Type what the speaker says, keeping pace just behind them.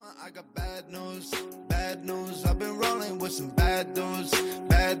got bad news, bad news. I've been rolling with some bad dudes,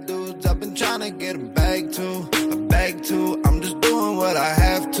 bad dudes. I've been trying to get a bag too. I'm just doing what I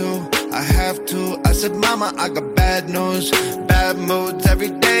have to. I said, mama, I got bad news, bad moods every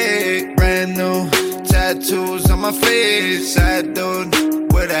day. Brand new tattoos on my face, sad dude.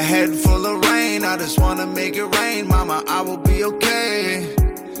 With a head full of rain, I just wanna make it rain. Mama, I will be okay.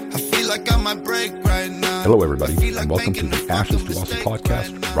 I feel like I might break right now. Hello, everybody, and welcome to the Ashes to Awesome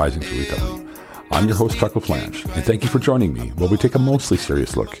podcast, Rising Through Recovery. I'm your host, Chuck LaFlange, and thank you for joining me while we take a mostly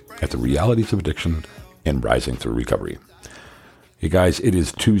serious look at the realities of addiction and rising through recovery. Hey guys, it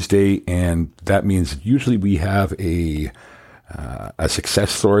is Tuesday, and that means usually we have a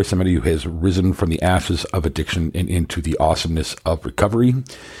success story, somebody who has risen from the ashes of addiction and into the awesomeness of recovery.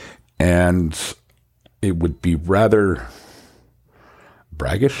 And it would be rather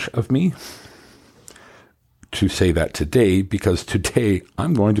braggish of me to say that today, because today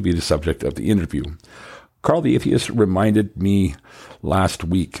I'm going to be the subject of the interview. Carl the Atheist reminded me last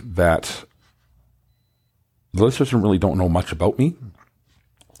week that the listeners really don't know much about me.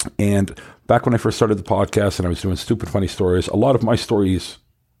 And back when I first started the podcast and I was doing stupid funny stories, a lot of my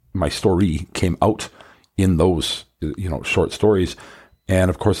story came out in those, short stories. And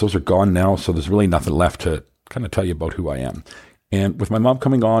of course, those are gone now. So there's really nothing left to kind of tell you about who I am. And with my mom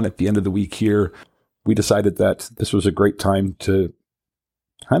coming on at the end of the week here, we decided that this was a great time to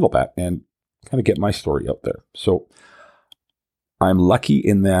handle that and kind of get my story out there. So I'm lucky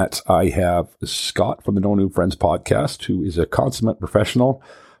in that I have Scott from the No New Friends podcast, who is a consummate professional,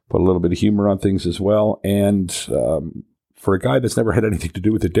 put a little bit of humor on things as well. And for a guy that's never had anything to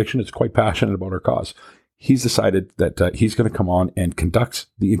do with addiction, is quite passionate about our cause. He's decided that he's going to come on and conduct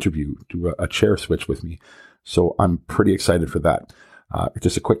the interview, do a chair switch with me. So I'm pretty excited for that.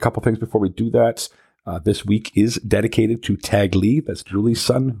 Just a quick couple things before we do that. This week is dedicated to Tag Lee. That's Julie's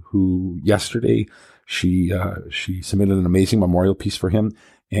son, who yesterday she submitted an amazing memorial piece for him.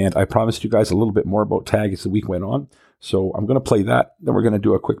 And I promised you guys a little bit more about Tag as the week went on. So I'm going to play that. Then we're going to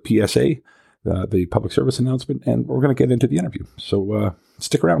do a quick PSA, the public service announcement, and we're going to get into the interview. So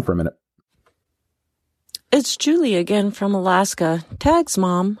stick around for a minute. It's Julie again from Alaska. Tag's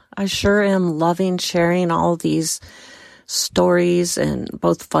mom. I sure am loving sharing all these stories, and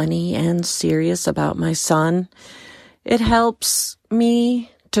both funny and serious, about my son. It helps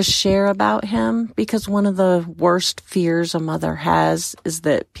me to share about him, because one of the worst fears a mother has is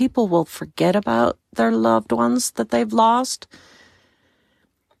that people will forget about their loved ones that they've lost.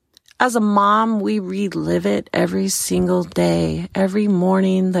 As a mom, we relive it every single day. Every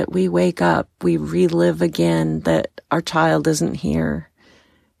morning that we wake up, we relive again that our child isn't here.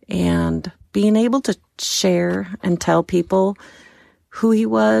 And being able to share and tell people who he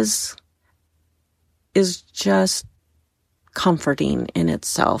was is just comforting in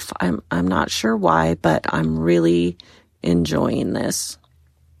itself. I'm not sure why, but I'm really enjoying this.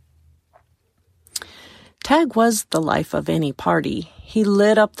 Tag was the life of any party. He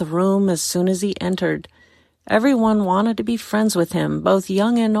lit up the room as soon as he entered. Everyone wanted to be friends with him, both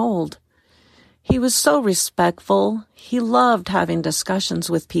young and old. He was so respectful. He loved having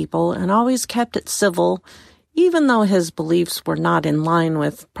discussions with people and always kept it civil, even though his beliefs were not in line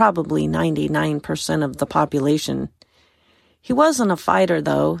with probably 99% of the population. He wasn't a fighter,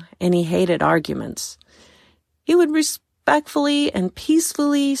 though, and he hated arguments. He would respectfully and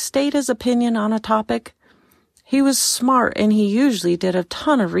peacefully state his opinion on a topic. He was smart, and he usually did a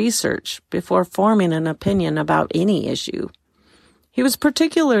ton of research before forming an opinion about any issue. He was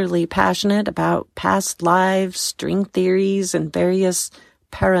particularly passionate about past lives, string theories, and various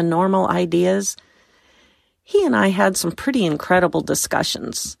paranormal ideas. He and I had some pretty incredible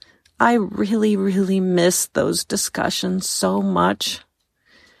discussions. I really, really miss those discussions so much.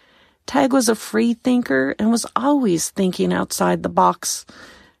 Tag was a free thinker and was always thinking outside the box.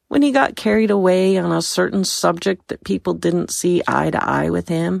 When he got carried away on a certain subject that people didn't see eye to eye with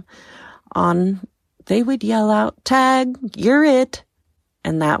him on, they would yell out, "Tag, you're it."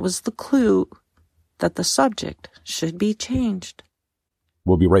 And that was the clue that the subject should be changed.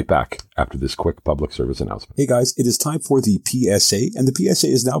 We'll be right back after this quick public service announcement. Hey guys, it is time for the PSA, and the PSA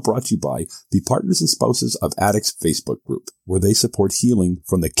is now brought to you by the Partners and Spouses of Addicts Facebook group, where they support healing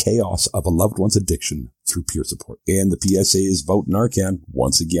from the chaos of a loved one's addiction through peer support. And the PSA is Vote Narcan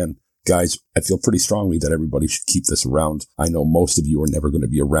once again. Guys, I feel pretty strongly that everybody should keep this around. I know most of you are never going to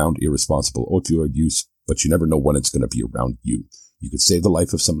be around irresponsible opioid use, but you never know when it's going to be around you. You could save the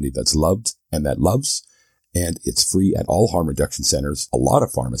life of somebody that's loved and that loves, and it's free at all harm reduction centers, a lot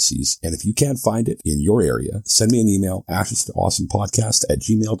of pharmacies. And if you can't find it in your area, send me an email,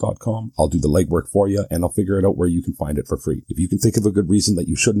 ashestowasomepodcast@gmail.com. I'll do the legwork for you, and I'll figure it out where you can find it for free. If you can think of a good reason that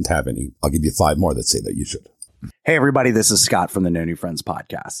you shouldn't have any, I'll give you 5 more that say that you should. Hey, everybody, this is Scott from the No New Friends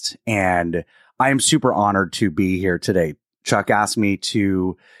podcast, and I am super honored to be here today. Chuck asked me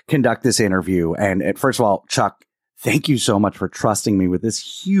to conduct this interview, and first of all, Chuck, thank you so much for trusting me with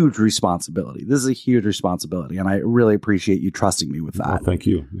this huge responsibility. This is a huge responsibility, and I really appreciate you trusting me with that. Well, thank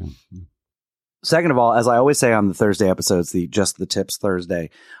you. Yeah. Second of all, as I always say on the Thursday episodes, the Just the Tips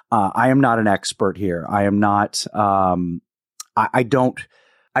Thursday, I am not an expert here. I am not,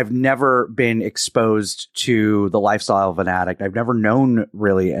 I've never been exposed to the lifestyle of an addict. I've never known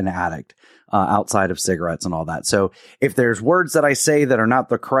really an addict outside of cigarettes and all that. So if there's words that I say that are not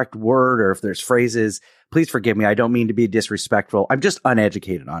the correct word, or if there's phrases, please forgive me. I don't mean to be disrespectful. I'm just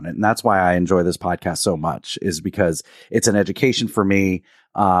uneducated on it. And that's why I enjoy this podcast so much, is because it's an education for me.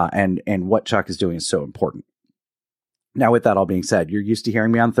 And what Chuck is doing is so important. Now, with that all being said, you're used to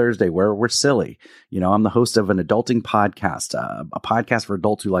hearing me on Thursday where we're silly. You know, I'm the host of an adulting podcast, a podcast for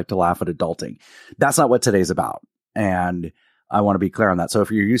adults who like to laugh at adulting. That's not what today's about. And I want to be clear on that. So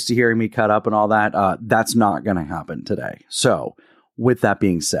if you're used to hearing me cut up and all that, that's not going to happen today. So with that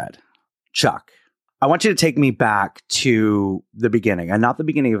being said, Chuck, I want you to take me back to the beginning, and not the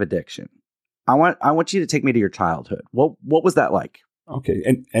beginning of addiction. I want you to take me to your childhood. What was that like?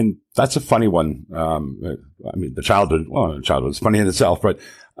 Okay. And that's a funny one. I mean, the childhood is funny in itself, but,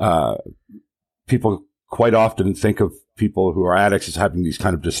 people quite often think of people who are addicts as having these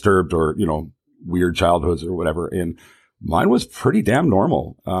kind of disturbed or, weird childhoods or whatever. And mine was pretty damn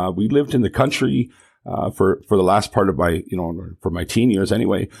normal. We lived in the country, for the last part of my, for my teen years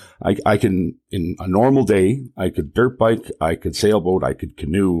anyway. I can, in a normal day, I could dirt bike, I could sailboat, I could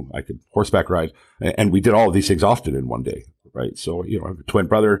canoe, I could horseback ride. And we did all of these things often in one day. Right. So, I have a twin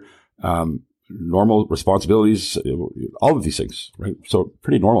brother, normal responsibilities, all of these things. Right. So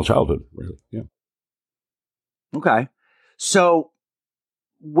pretty normal childhood, really. Yeah. Okay. So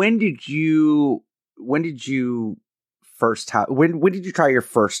when did you first when did you try your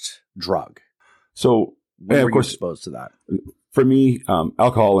first drug? So, when were of course, you exposed to that? For me,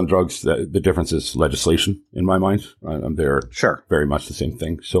 alcohol and drugs, the difference is legislation in my mind. They're Sure. very much the same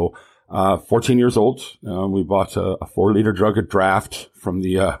thing. So, 14 years old, we bought a 4-liter drug at draft from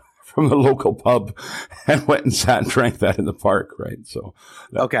the local pub and went and sat and drank that in the park. Right. So,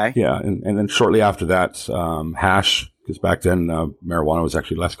 Okay. yeah. And then shortly after that, hash, because back then, marijuana was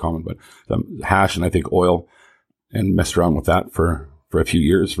actually less common, but hash and I think oil, and messed around with that for a few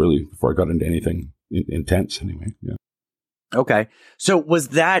years, really, before I got into anything intense anyway. Yeah. Okay. So was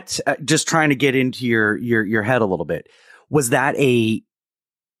that, just trying to get into your head a little bit, was that a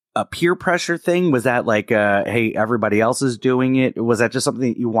peer pressure thing? Was that like, hey, everybody else is doing it? Was that just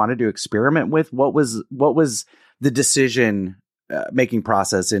something that you wanted to experiment with? What was the decision making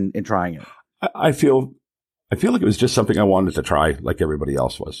process in trying it? I feel like it was just something I wanted to try, like everybody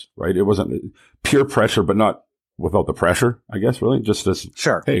else was, right? It wasn't peer pressure, but not without the pressure, I guess, really. Just this,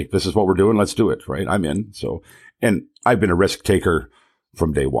 sure. Hey, this is what we're doing. Let's do it, right? I'm in. So, and I've been a risk taker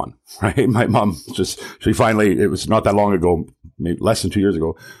from day one, right? My mom she finally, it was not that long ago, maybe less than 2 years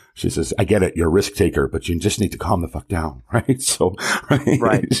ago. She says, I get it. You're a risk taker, but you just need to calm the fuck down. Right. So,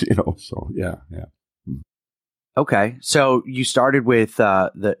 right. So yeah. Okay. So you started with,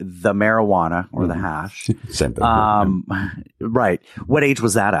 the marijuana or the hash. Same thing. Right. What age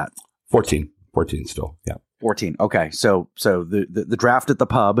was that at? 14 still. Yeah. 14. Okay. So the draft at the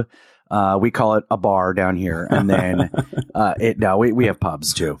pub, we call it a bar down here. And then, we have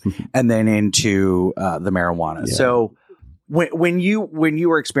pubs too. And then into, the marijuana. Yeah. So when you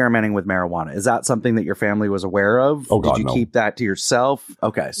were experimenting with marijuana, is that something that your family was aware of? Oh, God, Did you no. keep that to yourself?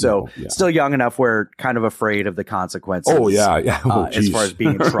 Okay. So still young enough where kind of afraid of the consequences. Oh, yeah. Yeah. Oh, as far as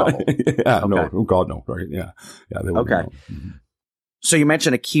being in trouble. Yeah. Okay. No. Oh, God, no. Right. Yeah. Yeah. Okay. So you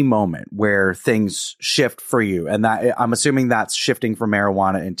mentioned a key moment where things shift for you, and that I'm assuming that's shifting from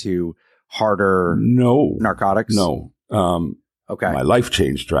marijuana into harder narcotics. No. Okay. My life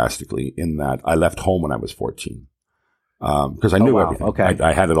changed drastically in that I left home when I was 14. Because I knew everything. Okay.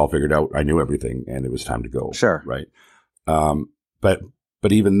 I had it all figured out. I knew everything, and it was time to go. Sure. Right. But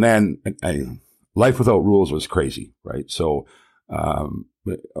even then, life without rules was crazy. Right. So,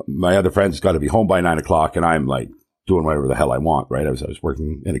 my other friends got to be home by 9 o'clock, and I'm like doing whatever the hell I want. Right. I was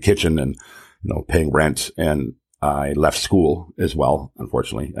working in a kitchen and, paying rent, and I left school as well,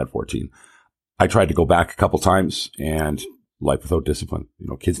 unfortunately, at 14. I tried to go back a couple times, and life without discipline.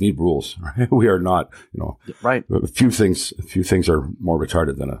 Kids need rules, right? We are not, right. A few things are more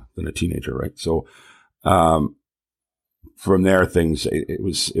retarded than a teenager, right? So, From there, it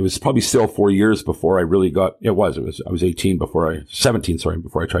was probably still 4 years before I really got, I was 17 before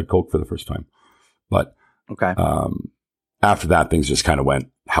I tried Coke for the first time. But, Okay. After that, things just kind of went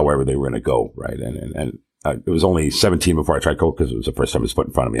however they were going to go. Right. And it was only 17 before I tried Coke because it was the first time it was put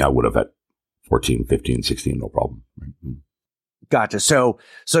in front of me. I would have at 14, 15, 16, no problem. Right? Gotcha. So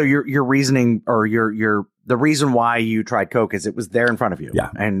your reasoning or the reason why you tried Coke is it was there in front of you.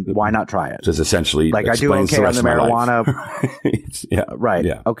 Yeah. And why not try it? Just essentially like I do okay on the marijuana. Yeah. Right.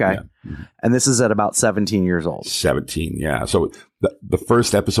 Yeah. Okay. Yeah. And this is at about 17 years old. 17. Yeah. So the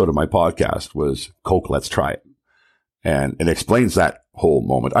first episode of my podcast was Coke, Let's Try It. And it explains that whole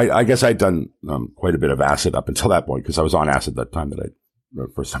moment. I guess I'd done quite a bit of acid up until that point because I was on acid that time the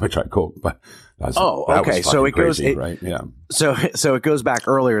first time I tried Coke. But that okay. Was so it crazy, goes right. Yeah. So it goes back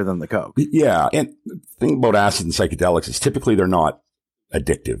earlier than the Coke. Yeah. And the thing about acid and psychedelics is typically they're not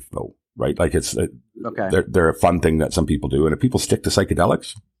addictive though, right? Like okay. They're a fun thing that some people do. And if people stick to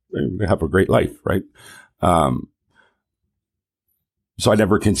psychedelics, they have a great life, right? So I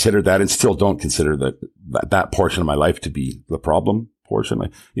never considered that and still don't consider that portion of my life to be the problem portion. I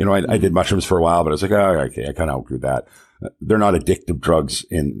did mushrooms for a while, but I was like, oh, okay, I kind of outgrew that. They're not addictive drugs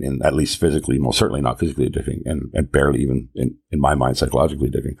in at least physically, most certainly not physically addicting and barely even in my mind, psychologically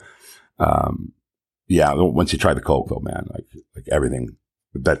addicting. Once you try the Coke though, man, like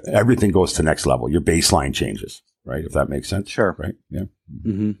everything goes to next level. Your baseline changes, right? If that makes sense. Sure. Right. Yeah.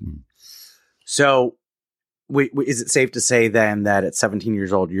 Mm-hmm. So, is it safe to say then that at 17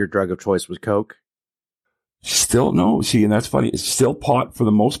 years old, your drug of choice was Coke? Still no. See, and that's funny. It's still pot for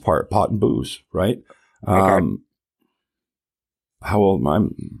the most part, pot and booze, right? Okay. How old am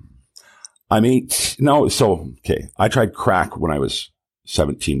I? I'm 8. No. So, okay. I tried crack when I was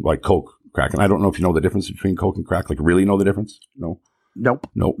 17, like Coke, crack. And I don't know if you know the difference between Coke and crack. Like really know the difference? No. Nope.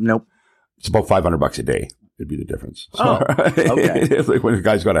 It's about $500 a day. It'd be the difference. So, okay. Like when a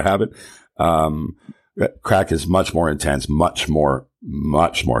guy's got a habit. Crack is much more intense, much more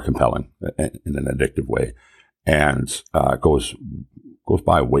compelling in an addictive way, and goes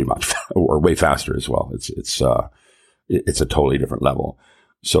by way faster as well. It's a totally different level.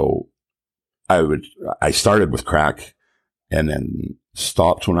 So I started with crack and then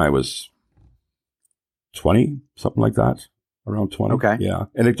stopped when I was 20, something like that, around 20. Okay. Yeah.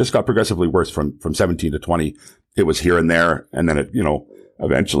 And it just got progressively worse from 17 to 20. It was here and there. And then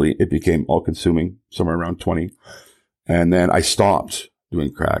eventually it became all consuming somewhere around 20. And then I stopped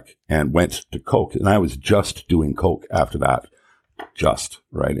doing crack and went to Coke. And I was just doing Coke after that. Just,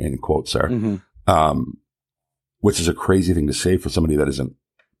 right? In quotes there. Mm-hmm. Which is a crazy thing to say for somebody that isn't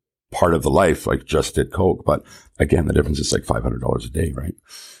part of the life, like just did Coke. But again, the difference is like $500 a day, right?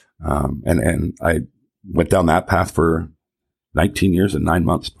 And I went down that path for 19 years and 9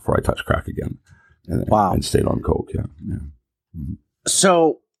 months before I touched crack again. Wow. And stayed on Coke. Yeah. Mm-hmm.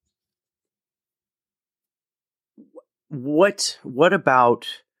 So what about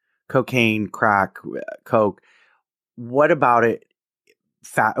cocaine, crack, Coke? What about it?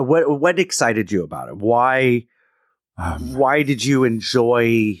 What excited you about it? Why did you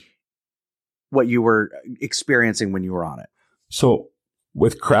enjoy what you were experiencing when you were on it? So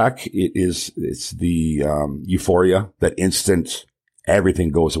with crack, it's the euphoria, that instant,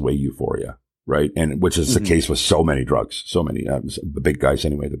 everything goes away euphoria. Right. And which is the case with so many drugs, the big guys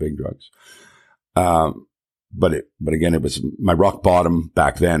anyway, the big drugs. But again, it was my rock bottom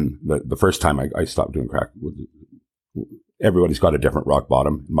back then. The first time I stopped doing crack, everybody's got a different rock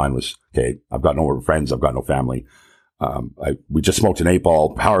bottom. Mine was, okay, I've got no friends. I've got no family. We just smoked an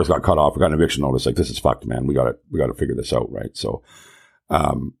 8-ball. Powers got cut off. We got an eviction notice. Like, this is fucked, man. We got to figure this out. Right. So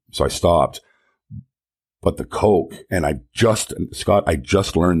I stopped, but the Coke, and Scott, I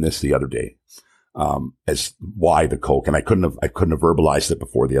just learned this the other day. As why the Coke, and I couldn't have verbalized it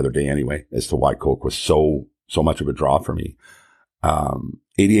before the other day anyway, as to why Coke was so much of a draw for me.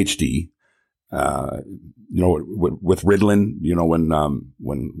 ADHD, with Ritalin,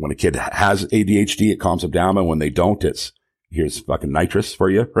 when a kid has ADHD, it calms them down. And when they don't, here's fucking nitrous for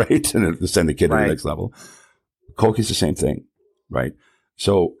you, right? And it'll send the kid to the next level. Coke is the same thing, right?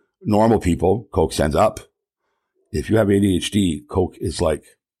 So normal people, Coke sends up. If you have ADHD, Coke is like,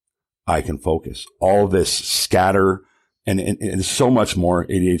 I can focus. All this scatter, and it's so much more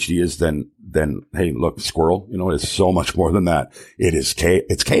ADHD is than, hey, look, squirrel, it's so much more than that. It's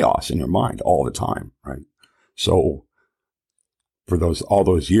chaos in your mind all the time, right? So for all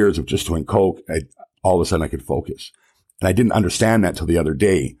those years of just doing Coke, all of a sudden I could focus. And I didn't understand that till the other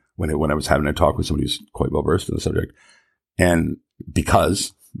day when I was having a talk with somebody who's quite well versed in the subject. And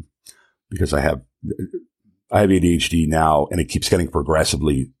because I have I have ADHD now, and it keeps getting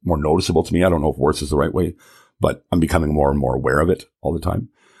progressively more noticeable to me. I don't know if worse is the right way, but I'm becoming more and more aware of it all the time.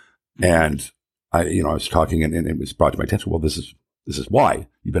 And I was talking and it was brought to my attention. Well, this is why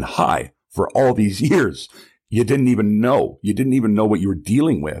you've been high for all these years. You didn't even know what you were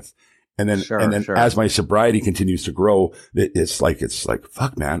dealing with. And then, as my sobriety continues to grow, it's like,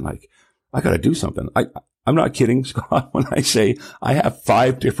 fuck, man, like I got to do something. I'm not kidding, Scott, when I say I have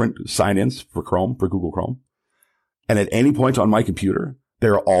 5 different sign-ins for Google Chrome. And at any point on my computer,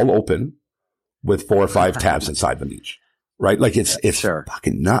 they're all open with 4 or 5 tabs inside them each. Right? Like it's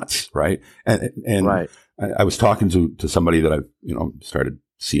fucking nuts. Right. And right. I was talking to somebody that I've, started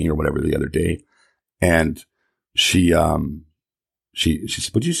seeing or whatever the other day. And she said,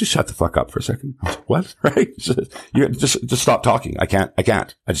 would you just shut the fuck up for a second? I was like, what? Right? She said, you just stop talking. I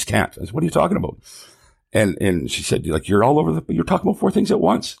just can't. I said, what are you talking about? And she said, like, you're all over you're talking about 4 things at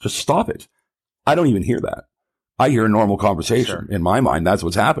once. Just stop it. I don't even hear that. I hear a normal conversation. Sure. In my mind, that's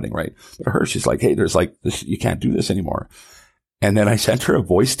what's happening, right? But her, she's like, hey, there's like this, you can't do this anymore. And then I sent her a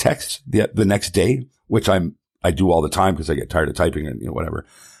voice text the next day, which I do all the time because I get tired of typing and whatever.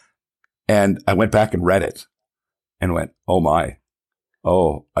 And I went back and read it and went, oh my,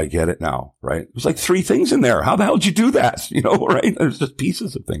 I get it now, right? There's like 3 things in there. How the hell did you do that? Right? There's just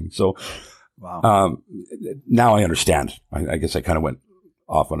pieces of things. So, wow. Now I understand. I guess I kind of went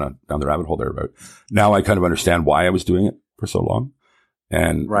off down the rabbit hole there, but now I kind of understand why I was doing it for so long.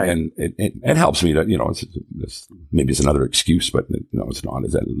 And, right. And it helps me to, it's maybe it's another excuse, but no, it's not.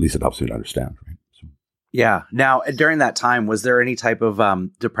 At least it helps me to understand. Right. So. Yeah. Now, during that time, was there any type of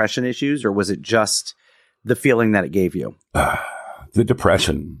depression issues, or was it just the feeling that it gave you? The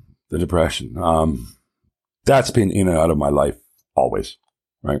depression. That's been in and out of my life always.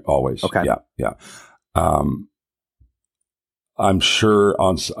 Right. Always. Okay. Yeah. I'm sure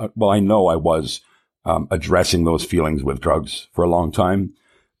I know I was addressing those feelings with drugs for a long time.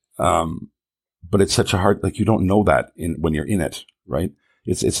 But it's such a hard, like, you don't know that when you're in it, right?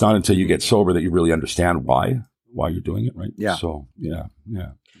 It's not until you get sober that you really understand why you're doing it, right? Yeah. So, yeah.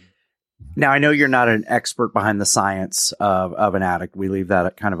 Now, I know you're not an expert behind the science of an addict. We leave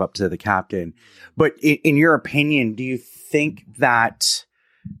that kind of up to the captain. But in your opinion, do you think that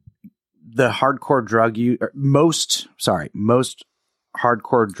the hardcore most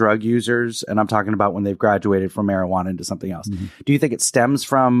hardcore drug users, and I'm talking about when they've graduated from marijuana into something else, mm-hmm. Do you think it stems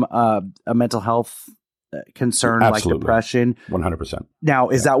from a mental health concern? Absolutely. Like depression? 100%. Now,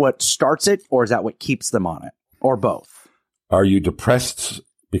 is that what starts it, or is that what keeps them on it, or both? Are you depressed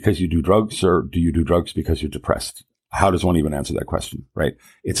because you do drugs, or do you do drugs because you're depressed? How does one even answer that question, right?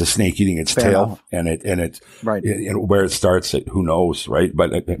 It's a snake eating its tail, and it right. Where it starts, who knows, right?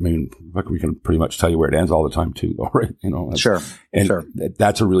 But I mean, we can pretty much tell you where it ends all the time too, though, right? Sure.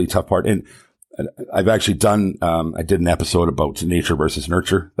 That's a really tough part. And I've actually done, I did an episode about nature versus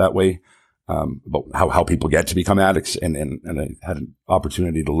nurture that way, about how people get to become addicts, and I had an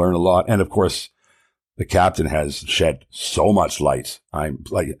opportunity to learn a lot. And of course, the captain has shed so much light. I'm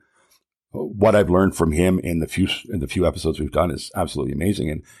like, what I've learned from him in the few episodes we've done is absolutely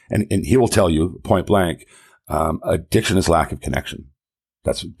amazing. And he will tell you point blank, addiction is lack of connection.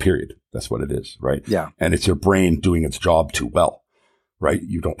 That's period. That's what it is. Right. Yeah. And it's your brain doing its job too well. Right.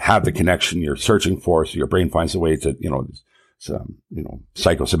 You don't have the connection you're searching for. So your brain finds a way to, it's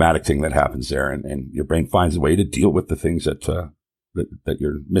psychosomatic thing that happens there. And your brain finds a way to deal with the things that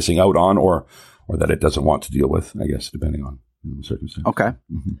you're missing out on, or that it doesn't want to deal with, I guess, depending on the circumstance. Okay.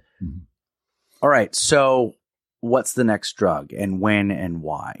 Mm-hmm. Mm-hmm. All right. So what's the next drug, and when and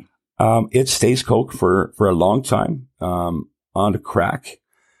why? It stays coke for a long time, onto crack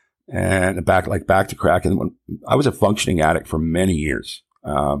and back to crack. And when I was a functioning addict for many years.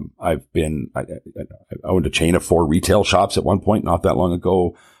 I owned a chain of 4 retail shops at one point, not that long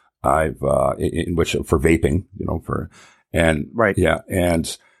ago. In which for vaping, right. Yeah.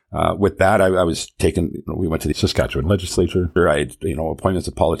 And, with that, I was taken, we went to the Saskatchewan legislature. I had, appointments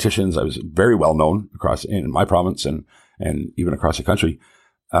of politicians. I was very well known in my province and even across the country.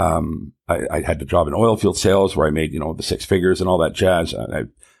 I had a job in oil field sales where I made, the 6 figures and all that jazz. I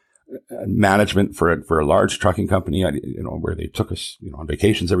management for a large trucking company, where they took us, on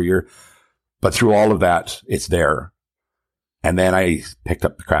vacations every year. But through all of that, it's there. And then I picked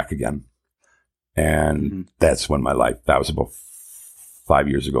up the crack again. And mm-hmm. That's when that was about 5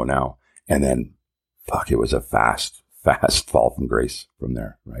 years ago now. And then, it was a fast fall from grace from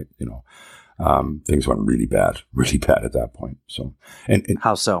there, right? Things went really bad at that point. So, and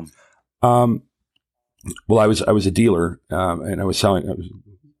how so? Well, I was a dealer, and I was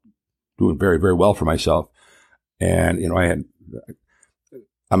doing very, very well for myself. And,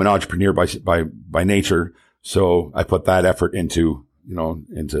 I'm an entrepreneur by nature. So I put that effort into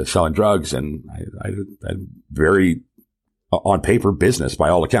selling drugs, and I had very on paper business by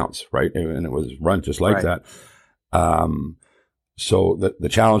all accounts, right? And it was run just like that. So the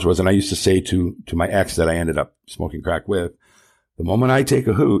challenge was, and I used to say to my ex that I ended up smoking crack with, the moment I take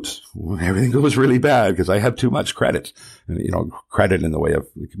a hoot, everything goes really bad because I have too much credit, and credit in the way of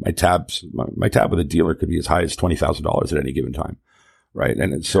my tabs. My tab with a dealer could be as high as $20,000 at any given time, right?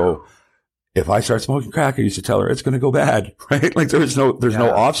 And so if I start smoking crack, I used to tell her it's going to go bad, right? Like there's no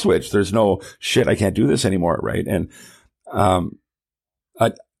off switch. There's no shit. I can't do this anymore, right? And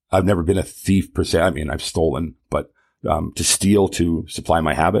I've never been a thief per se. I mean, I've stolen, but to steal to supply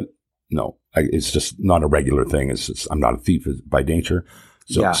my habit, no. It's just not a regular thing. I'm not a thief by nature.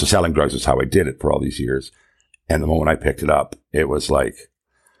 So selling drugs is how I did it for all these years. And the moment I picked it up, it was like,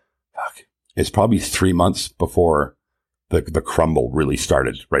 fuck, it's probably 3 months before the crumble really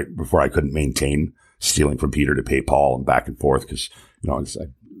started, right? Before I couldn't maintain stealing from Peter to pay Paul and back and forth. Cause, I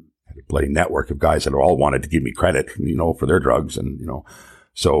had a bloody network of guys that all wanted to give me credit, for their drugs. And,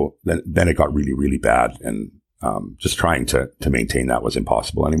 so then it got really, really bad. And, just trying to maintain that was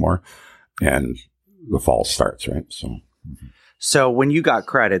impossible anymore. And the fall starts, right? So when you got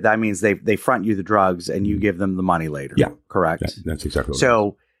credit, that means they front you the drugs and you give them the money later. Yeah. Correct. Yeah, that's exactly what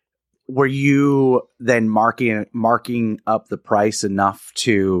so were you then marking up the price enough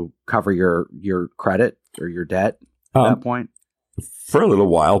to cover your credit or your debt at that point? For a little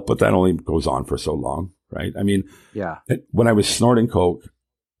while, but that only goes on for so long, right? I mean, when I was snorting coke,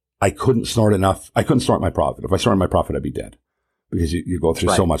 I couldn't snort enough. I couldn't snort my profit. If I snorted my profit, I'd be dead. Because you go through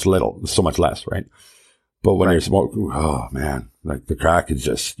so much less, right? But when you're smoking, oh man, like the crack is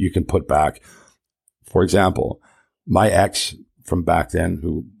just, you can put back. For example, my ex from back then,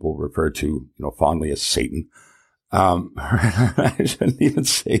 who we'll refer to, fondly as Satan. I shouldn't even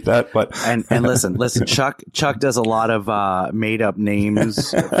say that, but and listen, Chuck does a lot of made up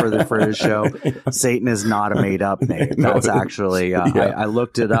names for his show. Satan is not a made up name. That's actually I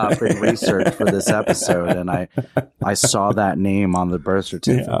looked it up in research for this episode, and I saw that name on the birth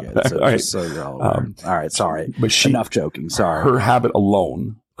certificate. So just so you're all aware. All right, sorry, but enough joking. Sorry. Her habit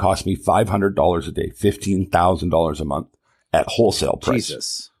alone cost me $500 a day, $15,000 a month at wholesale price.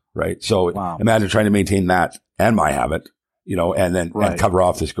 Jesus. Right. So imagine trying to maintain that and my habit, and then and cover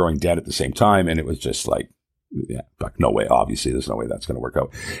off this growing debt at the same time. And it was just like, no way. Obviously, there's no way that's going to work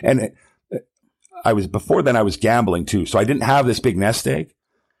out. And before then I was gambling too. So I didn't have this big nest egg.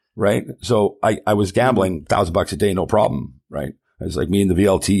 Right. So I was gambling $1,000 a day, no problem. Right. It's like me and the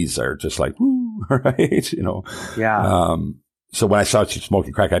VLTs are just like, whoo, right. Yeah. So when I started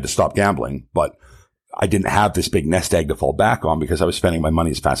smoking crack, I had to stop gambling, but I didn't have this big nest egg to fall back on because I was spending my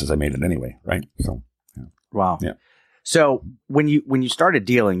money as fast as I made it anyway. Right. So, wow. Yeah. So when you started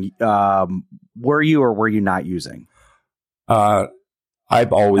dealing, were you or were you not using?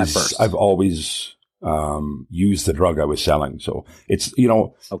 I've always used the drug I was selling. So it's,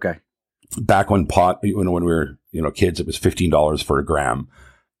 okay. Back when pot, when we were, kids, it was $15 for a gram,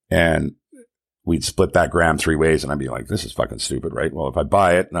 and we'd split that gram 3 ways, and I'd be like, this is fucking stupid, right? Well, if I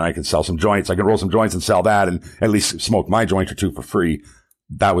buy it and I can sell some joints, I can roll some joints and sell that and at least smoke my joint or two for free.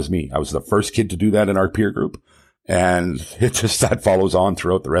 That was me. I was the first kid to do that in our peer group. And it just, that follows on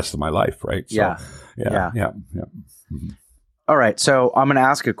throughout the rest of my life, right? So, yeah. Mm-hmm. All right. So I'm going to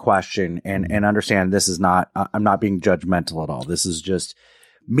ask a question and understand this is not, I'm not being judgmental at all. This is just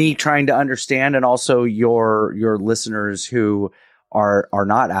me trying to understand, and also your listeners who are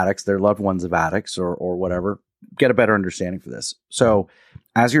not addicts, they're loved ones of addicts or whatever, get a better understanding for this. So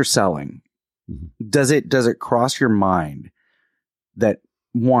as you're selling, does it cross your mind that,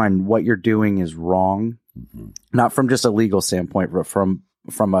 one, what you're doing is wrong, not from just a legal standpoint, but from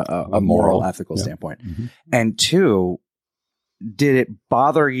a moral, ethical standpoint? And two, did it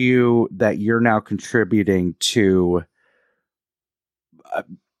bother you that you're now contributing to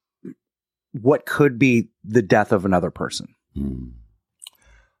what could be the death of another person?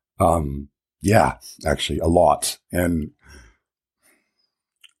 Yeah, actually a lot. And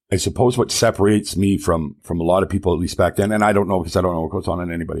I suppose what separates me from a lot of people, at least back then, and I don't know because I don't know what goes on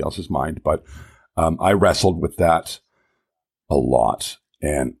in anybody else's mind, but I wrestled with that a lot,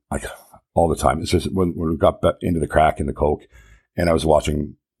 and like all the time. It's just when we got into the crack and the coke, and I was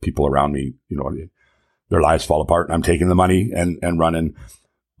watching people around me, their lives fall apart, and I'm taking the money and running.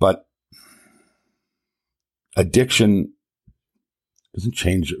 But addiction doesn't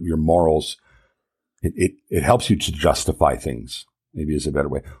change your morals. It helps you to justify things, maybe is a better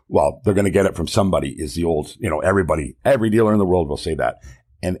way. Well, they're going to get it from somebody is the old, every dealer in the world will say that.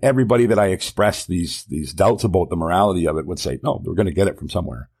 And everybody that I express these doubts about the morality of it would say, no, they're going to get it from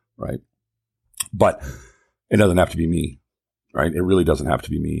somewhere. Right. But It doesn't have to be me, right? It really doesn't have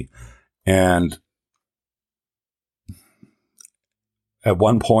to be me. And at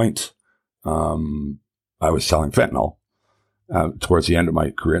one point, I was selling fentanyl towards the end of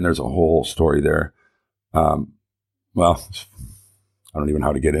my career, and there's a whole story there. Well, I don't even know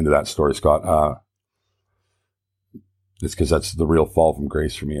how to get into that story, Scott. It's because that's the real fall from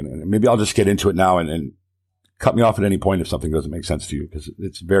grace for me. And maybe I'll just get into it now and cut me off at any point if something doesn't make sense to you, because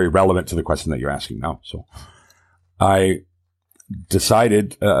it's very relevant to the question that you're asking now. So I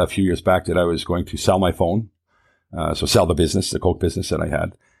decided a few years back that I was going to sell my phone. So sell the business, the Coke business that I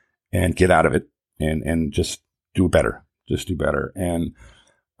had, and get out of it and just do better. Just do better. And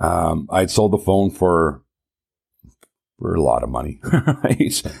I'd sold the phone for a lot of money,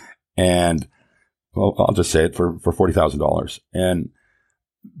 right? And well, I'll just say it for $40,000. And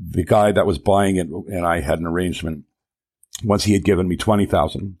the guy that was buying it, and I had an arrangement. Once he had given me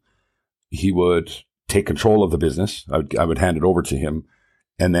 $20,000, he would take control of the business. I would hand it over to him,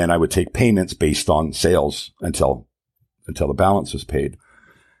 and then I would take payments based on sales until the balance was paid.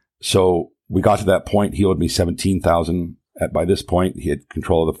 So we got to that point. He owed me $17,000. By this point, he had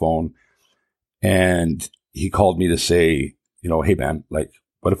control of the phone, and he called me to say, hey man, like,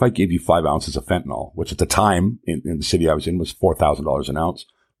 what if I gave you 5 ounces of fentanyl, which at the time in the city I was in was $4,000 an ounce.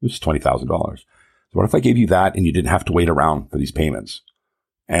 It was $20,000. So what if I gave you that and you didn't have to wait around for these payments?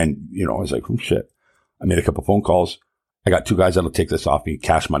 And, I was like, shit. I made a couple phone calls. I got 2 guys that'll take this off me,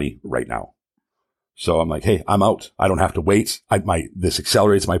 cash money right now. So I'm like, hey, I'm out. I don't have to wait. This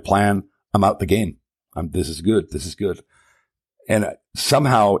accelerates my plan. I'm out the game. This is good. This is good. And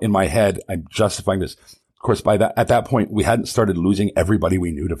somehow in my head, I'm justifying this. Of course, at that point, we hadn't started losing everybody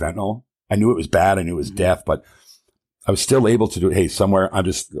we knew to fentanyl. I knew it was bad. I knew it was death, but I was still able to do it. Hey, somewhere I'm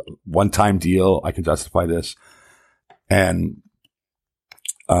just one-time deal. I can justify this. And,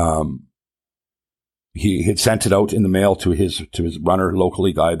 he had sent it out in the mail to his runner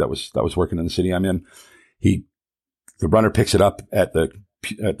locally, guy that was working in the city I'm in. The runner picks it up at the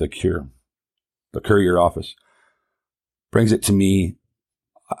courier office, brings it to me.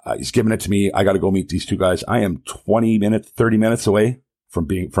 He's giving it to me. I got to go meet these 2 guys. I am 30 minutes away from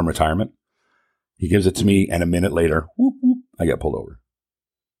retirement. He gives it to me, and a minute later, whoop, whoop, I get pulled over.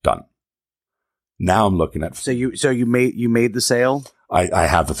 Done. Now I'm looking at. So you made the sale? I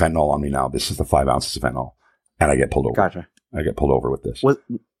have the fentanyl on me now. This is the 5 ounces of fentanyl, and I get pulled over. Gotcha. I get pulled over with this.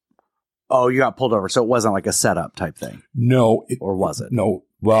 You got pulled over. So it wasn't like a setup type thing. No. Or was it? No.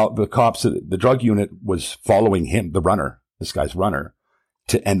 Well, the cops, the drug unit was following him, the runner, this guy's runner,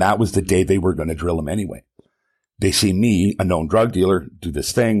 and that was the day they were going to drill him anyway. They see me, a known drug dealer, do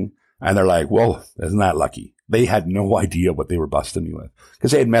this thing, and they're like, "Whoa, isn't that lucky?" They had no idea what they were busting me with,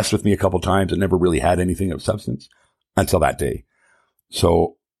 because they had messed with me a couple times and never really had anything of substance until that day.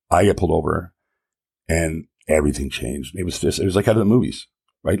 So I get pulled over, and everything changed. It was like out of the movies,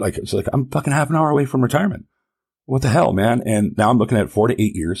 right? Like, it's like, I'm fucking half an hour away from retirement. What the hell, man? And now I'm looking at 4 to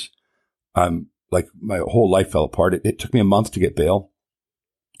 8 years. Like, my whole life fell apart. It took me a month to get bail,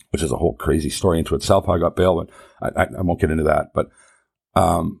 which is a whole crazy story into itself, how I got bail, but I won't get into that. But,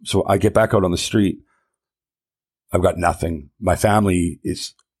 so I get back out on the street. I've got nothing. My family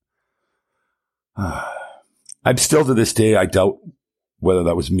is, I'm still to this day, I doubt whether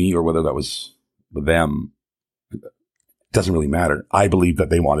that was me or whether that was them. It doesn't really matter. I believe that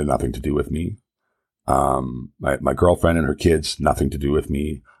they wanted nothing to do with me. My girlfriend and her kids, nothing to do with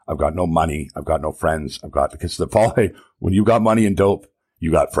me. I've got no money. I've got no friends. Because when you got money and dope,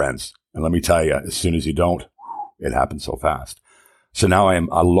 you got friends. And let me tell you, as soon as you don't, it happens so fast. So now I am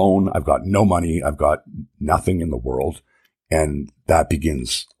alone. I've got no money. I've got nothing in the world. And that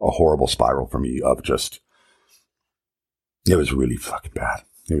begins a horrible spiral for me of just, it was really fucking bad.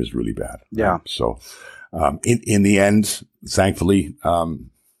 It was really bad. Yeah. So, in the end, thankfully,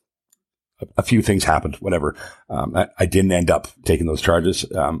 a few things happened, whatever. I didn't end up taking those charges.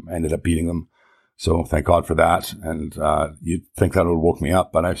 I ended up beating them. So thank God for that. And, you'd think that would have woke me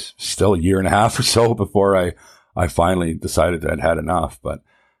up, but I was still a year and a half or so before I finally decided that I'd had enough. But,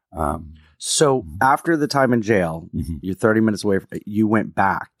 so after the time in jail, you're 30 minutes away. You went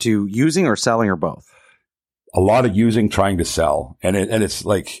back to using or selling or both? A lot of using, trying to sell. And it's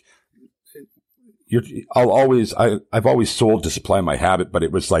like, I've always sold to supply my habit, but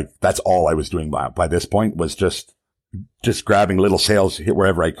it was like, that's all I was doing by this point was just grabbing little sales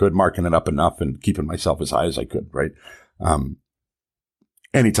wherever I could, marking it up enough and keeping myself as high as I could. Right.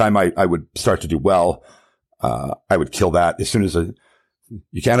 Anytime I would start to do well, I would kill that as soon as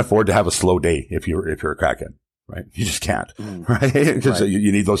you can't afford to have a slow day if you're a crackhead, right? You just can't, right? Because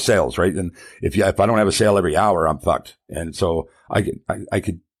you need those sales, right? And if I don't have a sale every hour, I'm fucked. And so I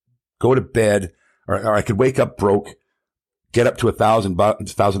could go to bed or I could wake up broke, get up to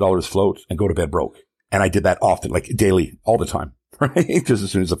 $1,000 float and go to bed broke. And I did that often, like daily, all the time, right? Because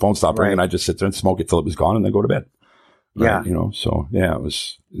as soon as the phone stopped ringing, I just sit there and smoke it till it was gone and then go to bed. Right? Yeah. So yeah,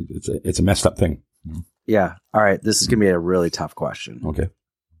 it's a messed up thing. Yeah. All right. This is going to be a really tough question. Okay.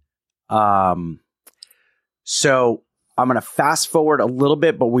 So I'm going to fast forward a little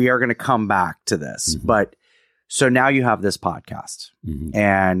bit, but we are going to come back to this. Mm-hmm. But so now you have this podcast, Mm-hmm.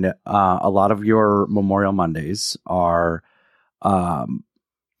 and a lot of your Memorial Mondays are,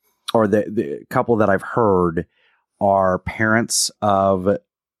 or the couple that I've heard are parents of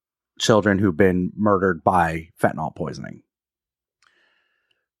children who've been murdered by fentanyl poisoning.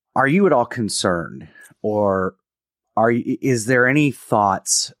 Are you at all concerned, or is there any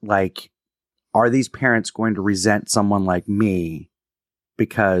thoughts like, are these parents going to resent someone like me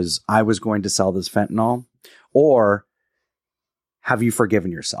because I was going to sell this fentanyl? Or have you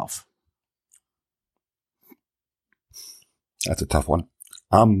forgiven yourself? That's a tough one.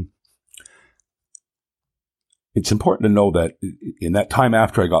 It's important to know that in that time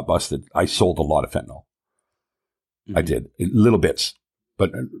after I got busted, I sold a lot of fentanyl. Mm-hmm. I did, little bits,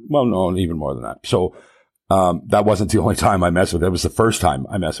 but well, no, even more than that. So that wasn't the only time I messed with it. It was the first time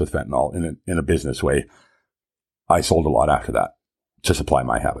I messed with fentanyl in a business way. I sold a lot after that to supply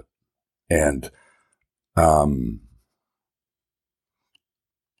my habit. And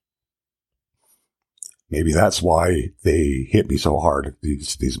maybe that's why they hit me so hard,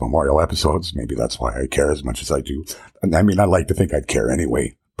 these memorial episodes. Maybe that's why I care as much as I do. And I mean, I like to think I'd care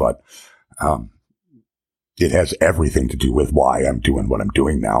anyway, but it has everything to do with why I'm doing what I'm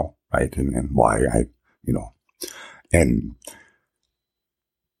doing now, right? And why and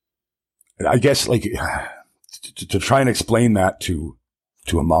I guess like to try and explain that to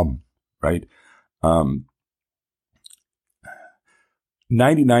a mom, right?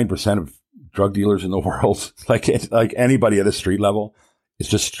 99% of drug dealers in the world, like anybody at a street level, is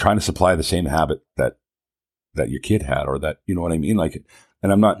just trying to supply the same habit that your kid had, or that, you know what I mean? Like,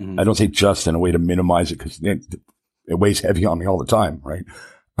 and I'm not, I don't say just in a way to minimize it, because it weighs heavy on me all the time, right?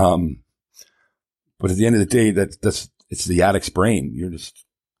 But at the end of the day, it's the addict's brain.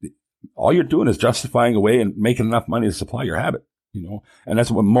 All you're doing is justifying away and making enough money to supply your habit, and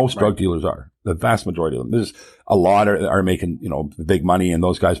that's what most drug dealers are. The vast majority of them. There's a lot are making, big money, and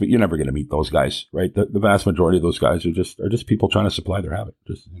those guys, but you're never going to meet those guys, right? The vast majority of those guys are just people trying to supply their habit,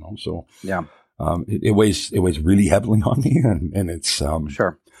 so yeah. It weighs really heavily on me, and it's,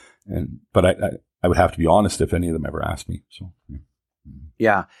 sure. But I would have to be honest if any of them ever asked me. So,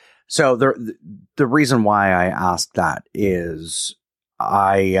 yeah. So the reason why I asked that is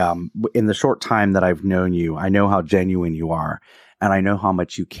in the short time that I've known you, I know how genuine you are, and I know how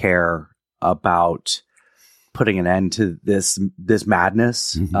much you care about putting an end to this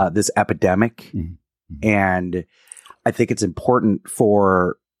madness, this epidemic. Mm-hmm. And I think it's important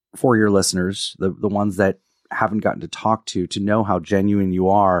for your listeners, the ones that haven't gotten to talk to know how genuine you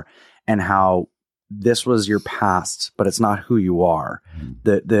are, and how this was your past, but it's not who you are. Mm-hmm.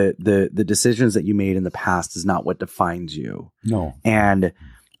 The decisions that you made in the past is not what defines you. No. And,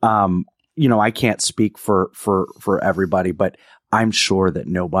 I can't speak for everybody, but I'm sure that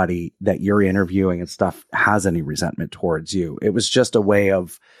nobody that you're interviewing and stuff has any resentment towards you. It was just a way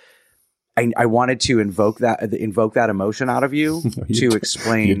of, I wanted to invoke that emotion out of you to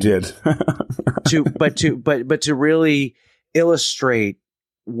explain. You did. but to really illustrate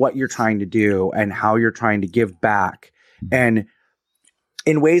what you're trying to do and how you're trying to give back. And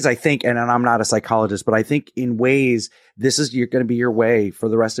in ways, I think, and I'm not a psychologist, but I think in ways, this is going to be your way for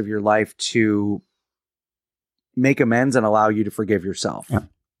the rest of your life to make amends and allow you to forgive yourself. Yeah,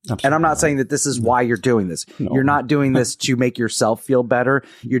 and I'm not saying that this is why you're doing this. No. You're not doing this to make yourself feel better.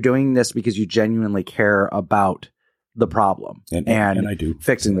 You're doing this because you genuinely care about the problem and I do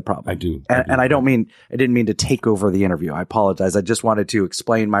fixing the problem. I do. And I didn't mean to take over the interview. I apologize. I just wanted to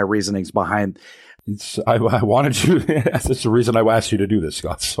explain my reasonings behind. I wanted you. That's the reason I asked you to do this,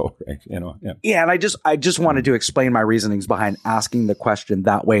 Scott. So, yeah. Yeah. And I just wanted to explain my reasonings behind asking the question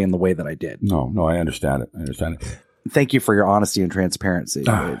that way, in the way that I did. No, I understand it. Thank you for your honesty and transparency.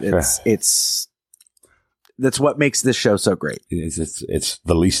 That's what makes this show so great. It's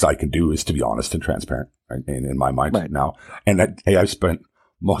the least I can do is to be honest and transparent, right? In my mind now. And I've spent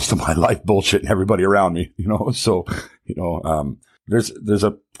most of my life bullshitting everybody around me, so, there's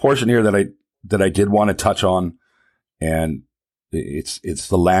a portion here that I did want to touch on, and it's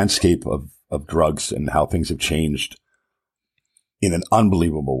the landscape of drugs and how things have changed in an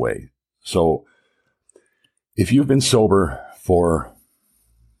unbelievable way. So if you've been sober for,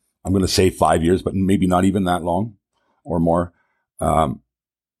 I'm going to say 5 years, but maybe not even that long or more,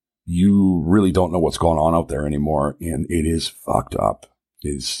 you really don't know what's going on out there anymore. And it is fucked up.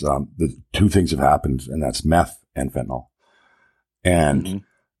 The two things have happened, and that's meth and fentanyl. And,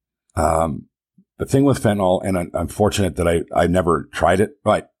 the thing with fentanyl, and I'm fortunate that I never tried it,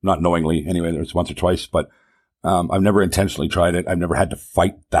 right? Not knowingly anyway, there was once or twice, but, I've never intentionally tried it. I've never had to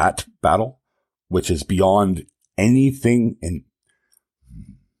fight that battle, which is beyond anything. And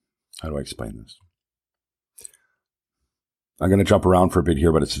how do I explain this? I'm going to jump around for a bit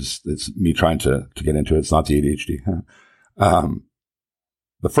here, but it's me trying to get into it. It's not the ADHD.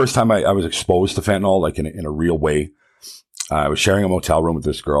 The first time I was exposed to fentanyl, like in a real way, I was sharing a motel room with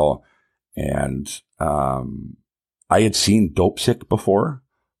this girl, and I had seen Dope Sick before,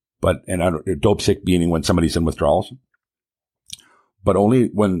 Dope Sick meaning when somebody's in withdrawals, but only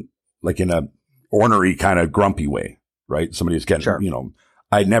when, like, in a ornery kind of grumpy way, right? Somebody is getting, Sure.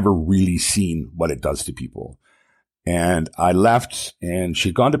 I'd never really seen what it does to people. And I left, and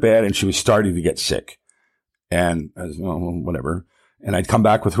she'd gone to bed, and she was starting to get sick. And I was, well, whatever. And I'd come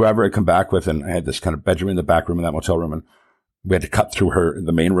back with whoever I'd come back with, and I had this kind of bedroom in the back room in that motel room, and we had to cut through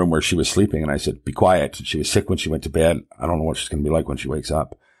the main room where she was sleeping. And I said, be quiet. She was sick when she went to bed. I don't know what she's going to be like when she wakes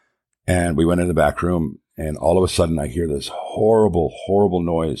up. And we went in the back room, and all of a sudden I hear this horrible, horrible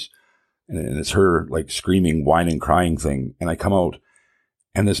noise. And it's her, like, screaming, whining, crying thing. And I come out,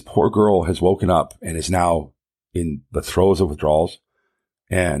 and this poor girl has woken up and is now in the throes of withdrawals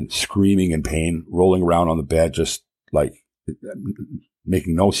and screaming in pain, rolling around on the bed, just like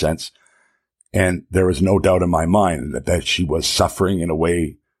making no sense. And there was no doubt in my mind that she was suffering in a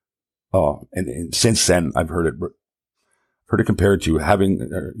way. And since then I've heard it compared to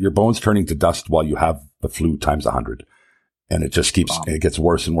having your bones turning to dust while you have the flu times 100. And it just keeps, It gets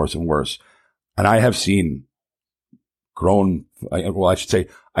worse and worse and worse. And I have seen it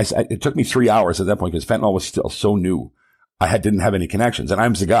took me 3 hours at that point because fentanyl was still so new. I didn't have any connections, and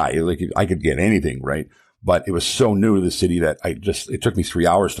I'm the guy, like, I could get anything, right? But it was so new to the city that it took me 3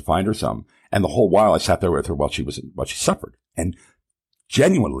 hours to find her some. And the whole while I sat there with her while she suffered, and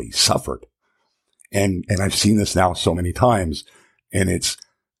genuinely suffered. And I've seen this now so many times, and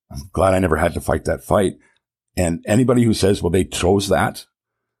I'm glad I never had to fight that fight. And anybody who says, well, they chose that,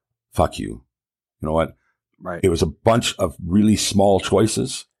 fuck you. You know what? Right. It was a bunch of really small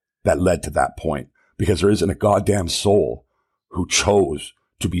choices that led to that point, because there isn't a goddamn soul who chose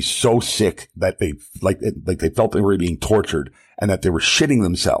to be so sick that they felt they were being tortured and that they were shitting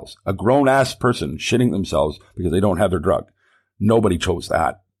themselves. A grown ass person shitting themselves because they don't have their drug. Nobody chose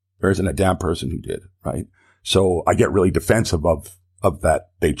that. There isn't a damn person who did. Right. So I get really defensive of that.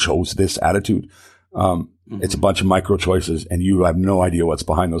 They chose this attitude. It's a bunch of micro choices, and you have no idea what's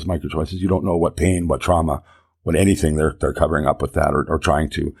behind those micro choices. You don't know what pain, what trauma, what anything they're covering up with that or trying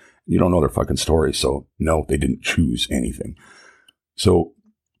to. You don't know their fucking story. So no, they didn't choose anything. So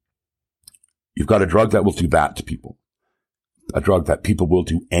you've got a drug that will do that to people, a drug that people will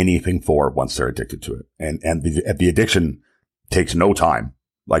do anything for once they're addicted to it. And the addiction takes no time,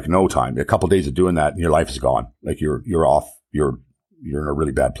 like no time. A couple of days of doing that and your life is gone. Like you're off. You're in a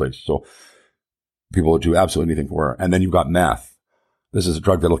really bad place. So people will do absolutely anything for her. And then you've got meth. This is a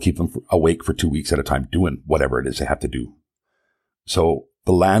drug that'll keep them awake for 2 weeks at a time doing whatever it is they have to do. So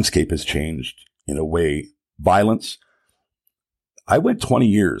the landscape has changed in a way. Violence. I went 20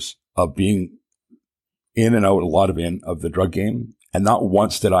 years of being in and out, a lot of the drug game. And not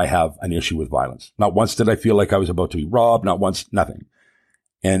once did I have an issue with violence. Not once did I feel like I was about to be robbed. Not once, nothing.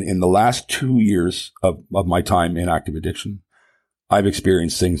 And in the last 2 years of my time in active addiction, I've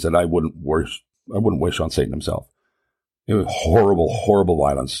experienced things that I wouldn't wish on Satan himself. It was horrible, horrible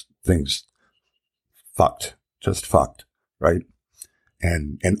violence. Things just fucked, right?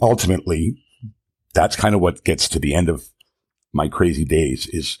 And ultimately, that's kind of what gets to the end of my crazy days.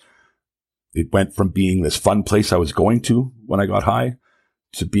 Is it went from being this fun place I was going to when I got high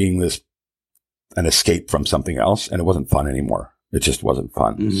to being an escape from something else. And it wasn't fun anymore. It just wasn't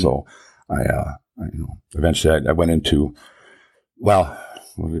fun. Mm-hmm. So eventually I went into, well,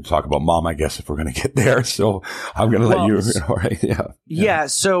 we're going to talk about mom, I guess, if we're going to get there. So I'm going to let you, right? Yeah. Yeah.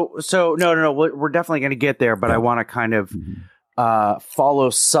 So no. We're definitely going to get there, but I want to kind of follow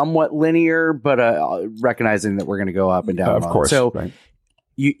somewhat linear, but recognizing that we're going to go up and down. Of course. So right.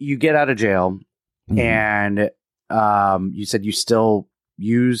 you get out of jail, and you said you still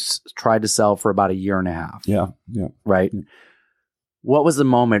tried to sell for about 1.5 years. Yeah. Right. Yeah. What was the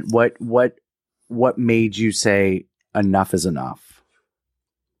moment? What made you say enough is enough?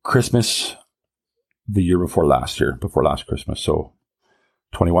 Christmas, the year before last Christmas. So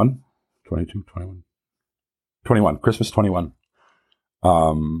 21, 22, 21, 21, Christmas 21.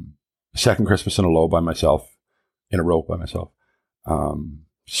 Second Christmas in a row by myself.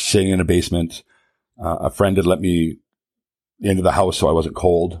 sitting in a basement. A friend had let me into the house so I wasn't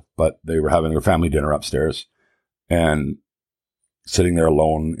cold, but they were having their family dinner upstairs, and sitting there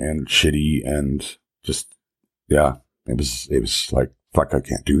alone and shitty, and just, yeah, it was like, fuck, I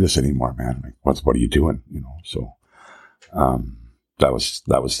can't do this anymore, man. Like, what are you doing? You know, so, that was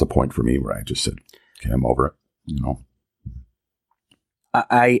the point for me where I just said, okay, I'm over it, you know.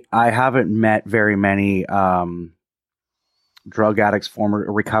 I haven't met very many, drug addicts,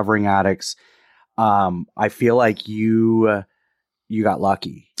 former recovering addicts. I feel like you got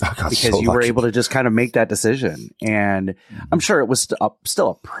lucky because you were able to just kind of make that decision. And I'm sure it was still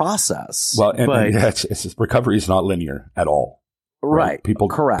a process. Well, but yeah, it's recovery is not linear at all. Right.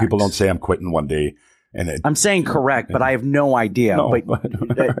 Correct. People don't say I'm quitting one day. I'm saying correct, but I have no idea. No, but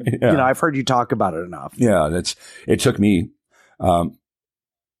yeah. You know, I've heard you talk about it enough. Yeah, it took me, so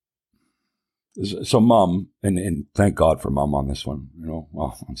Mom, and thank God for Mom on this one, you know,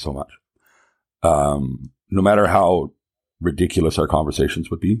 well, on so much. No matter how ridiculous our conversations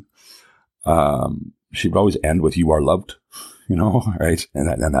would be, she would always end with, "You are loved," you know, right? And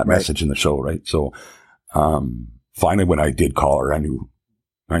that right. Message in the show, right? So, finally, when I did call her, I knew,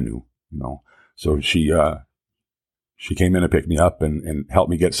 you know, so she came in and picked me up and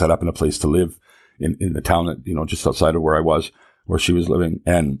helped me get set up in a place to live in the town that, you know, just outside of where she was living.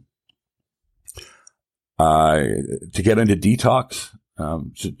 And, to get into detox,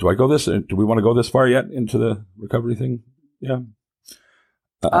 so do we want to go this far yet into the recovery thing? Yeah.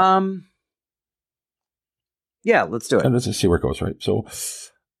 Yeah, let's do it. And let's just see where it goes. Right. So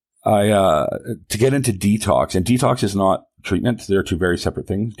to get into detox, and detox is not treatment. They're two very separate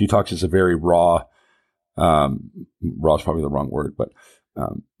things. Detox is a very raw is probably the wrong word, but,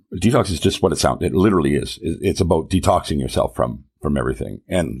 detox is just what it sounds. It literally is. It's about detoxing yourself from everything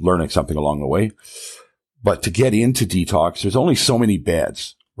and learning something along the way. But to get into detox, there's only so many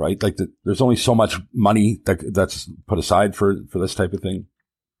beds, right? Like there's only so much money that's put aside for this type of thing.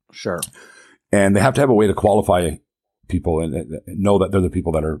 Sure. And they have to have a way to qualify people and know that they're the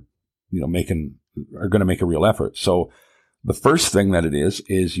people that are, you know, are going to make a real effort. So the first thing that it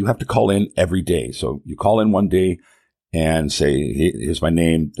is you have to call in every day. So you call in one day and say, "Hey, here's my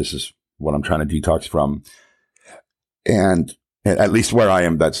name. This is what I'm trying to detox from." And at least where I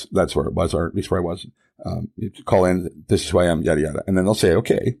am, that's where it was, or at least where I was. You call in, "This is who I am," yada, yada. And then they'll say,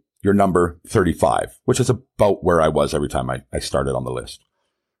 "Okay, you're number 35, which is about where I was every time I started on the list.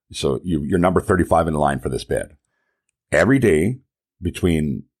 So you're number 35 in line for this bed. Every day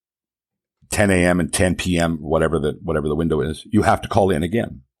between 10 a.m. and 10 p.m., whatever the window is, you have to call in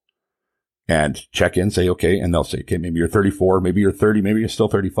again and check in, say, okay. And they'll say, okay, maybe you're 34, maybe you're 30, maybe you're still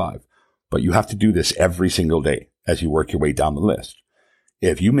 35, but you have to do this every single day as you work your way down the list.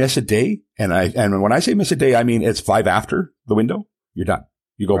 If you miss a day, and when I say miss a day, I mean it's 5 after the window, you're done.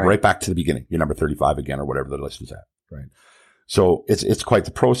 You go right back to the beginning. You're number 35 again, or whatever the list is at, right? So it's quite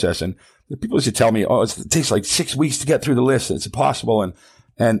the process. And people used to tell me, "Oh, it takes like 6 weeks to get through the list. It's impossible."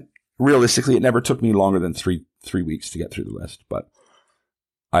 And realistically, it never took me longer than three weeks to get through the list. But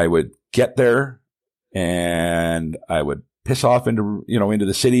I would get there and I would piss off into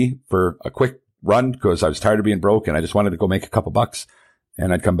the city for a quick run because I was tired of being broke and I just wanted to go make a couple bucks.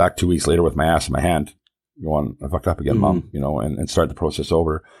 And I'd come back 2 weeks later with my ass in my hand going, "I fucked up again, Mom," you know, and start the process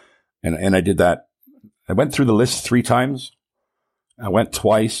over. And I did that. I went through the list 3 times. I went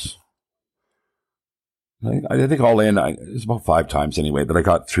twice. I think all in, it was about 5 times anyway that I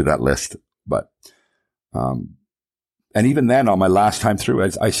got through that list. But, and even then on my last time through,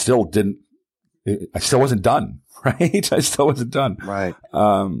 I still wasn't done, right? I still wasn't done. Right.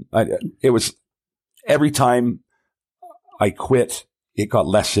 It was every time I quit, it got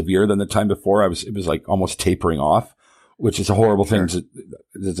less severe than the time before. It was like almost tapering off, which is a horrible thing.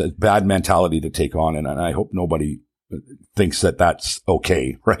 It's a bad mentality to take on. And I hope nobody thinks that that's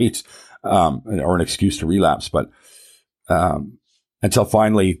okay, right? Or an excuse to relapse. But, until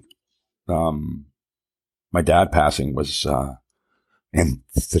finally, my dad passing was, and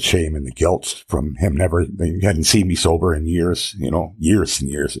the shame and the guilt from him he hadn't seen me sober in years, years and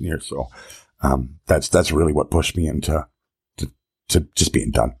years and years. So, that's really what pushed me into just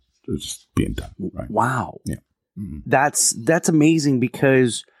being done. Just being done. Right? Wow. Yeah. Mm-hmm. That's amazing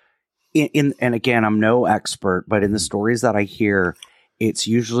because and again, I'm no expert, but in the stories that I hear, it's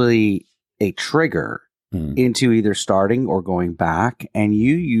usually a trigger into either starting or going back. And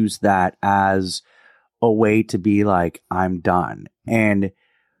you use that as a way to be like, I'm done. And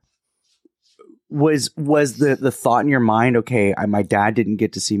was the thought in your mind, okay, my dad didn't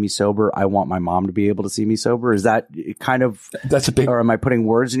get to see me sober, I want my mom to be able to see me sober? Is that kind of, that's a big, or am I putting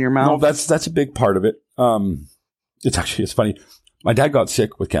words in your mouth? No, that's a big part of it. It's funny. my dad got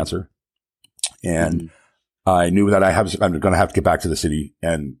sick with cancer, and I knew that I'm going to have to get back to the city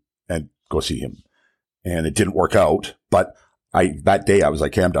and go see him. And it didn't work out, but that day I was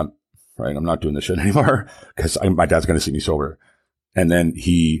like, okay, I'm done. Right. I'm not doing this shit anymore because my dad's going to see me sober. And then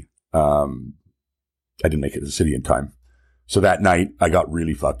I didn't make it to the city in time. So that night I got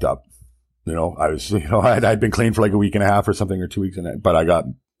really fucked up. I'd been clean for like a week and a half or something, or 2 weeks, but I got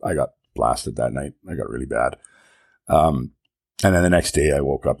blasted that night. I got really bad. And then the next day I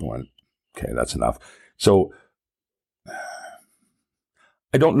woke up and went, okay, that's enough. So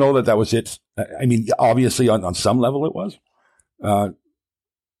I don't know that was it. I mean, obviously on some level it was,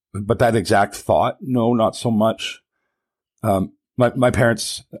 but that exact thought, no, not so much. My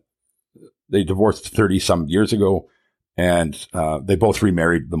parents, they divorced 30 some years ago, and they both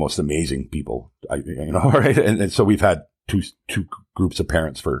remarried the most amazing people, right? And so we've had two groups of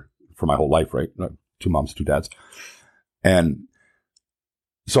parents for my whole life, right? 2 moms, 2 dads. And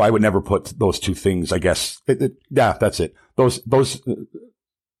so I would never put those two things, I guess. Yeah, that's it.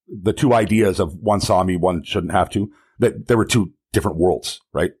 The two ideas of one saw me, one shouldn't have to, that there were 2 different worlds,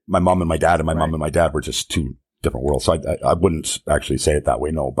 right? My mom and my dad, and my mom and my dad were just 2 different worlds. So I wouldn't actually say it that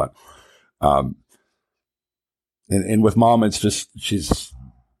way, no, but, and with mom, it's just,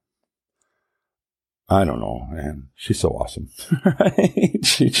 I don't know, man. She's so awesome.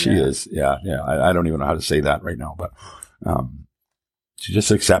 She is. Yeah. I don't even know how to say that right now, but, she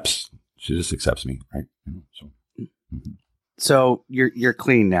just accepts me, right? So. Mm-hmm. So you're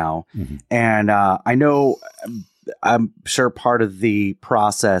clean now. Mm-hmm. And I know, I'm sure part of the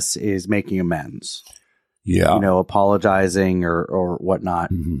process is making amends. Yeah. Apologizing or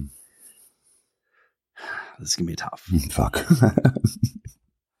whatnot. Mm-hmm. This is going to be tough. Fuck.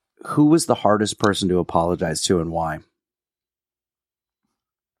 Who was the hardest person to apologize to, and why?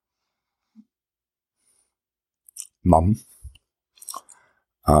 Mom.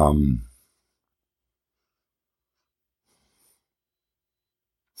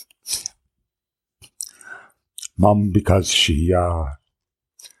 Mom, because she's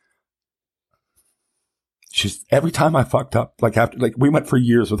every time I fucked up, we went for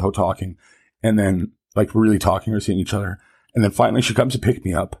years without talking, and then really talking or seeing each other. And then finally she comes to pick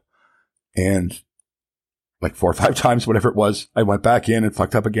me up, and 4 or 5 times, whatever it was, I went back in and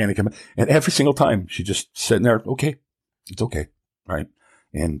fucked up again. And every single time she just sitting there, okay, it's okay. Right.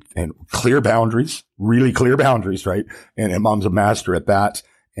 And clear boundaries, really clear boundaries. Right. And mom's a master at that.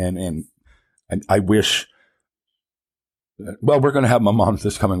 And I wish, well, we're going to have my mom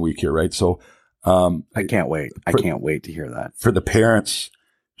this coming week here. Right. So, I can't wait. I can't wait to hear that. For the parents,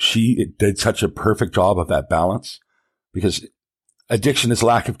 she did such a perfect job of that balance, because addiction is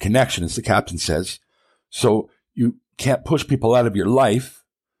lack of connection, as the captain says. So you can't push people out of your life,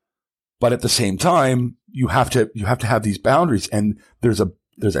 but at the same time, you have to have these boundaries, and there's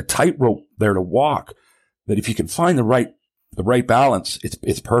a tightrope there to walk, that if you can find the right balance,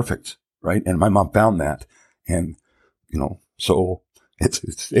 it's perfect. Right. And my mom found that. And, so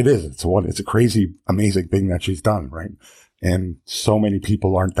it's a crazy, amazing thing that she's done. Right. And so many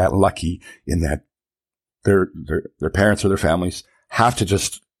people aren't that lucky in that their parents or their families have to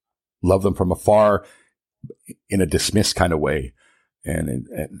just love them from afar in a dismissed kind of way. And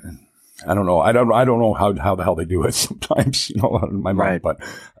I don't know. I don't know how the hell they do it sometimes, in my mind. Right.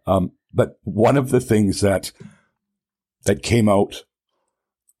 But one of the things that came out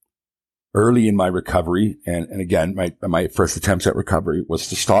early in my recovery, and again, my first attempts at recovery, was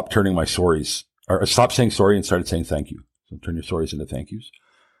to stop turning my sorries, or stop saying sorry and started saying thank you. So turn your sorries into thank yous,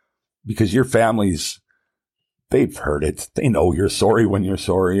 because your families, they've heard it. They know you're sorry when you're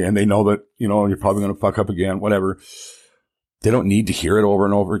sorry, and they know that, you're probably going to fuck up again, whatever. They don't need to hear it over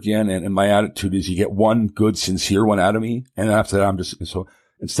and over again. And my attitude is, you get one good, sincere one out of me, and after that, so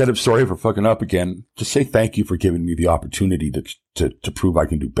instead of sorry for fucking up again, just say thank you for giving me the opportunity to prove I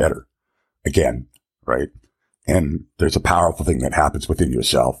can do better again. Right. And there's a powerful thing that happens within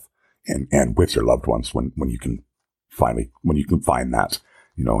yourself and with your loved ones when you can find that,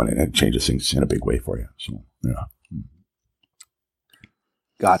 and it changes things in a big way for you. So, yeah.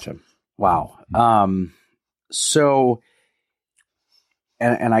 Gotcha. Wow. So,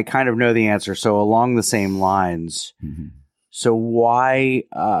 and I kind of know the answer. So along the same lines, mm-hmm. So why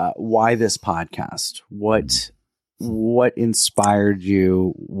this podcast? What inspired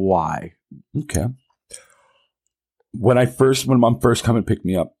you? Why? Okay. When mom first come and picked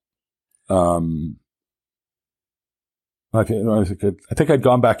me up, I think I'd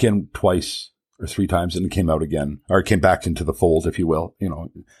gone back in twice or 3 times and came out again, or came back into the fold, if you will,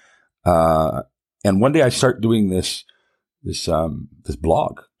 and one day I start doing this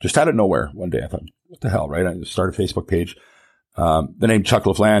blog just out of nowhere. One day I thought, what the hell, right? I started a Facebook page, The name Chuck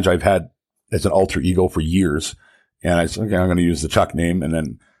LaFlange I've had as an alter ego for years. And I said, okay, I'm going to use the Chuck name. And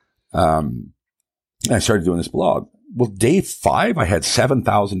then, I started doing this blog. Well, day 5, I had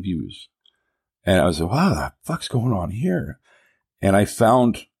 7,000 views. And I was like, wow, the fuck's going on here? And I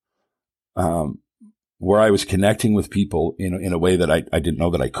found, where I was connecting with people in a way that I didn't know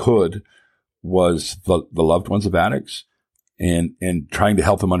that I could, was the loved ones of addicts, and trying to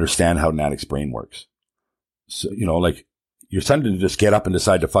help them understand how an addict's brain works. So, like, you're suddenly to just get up and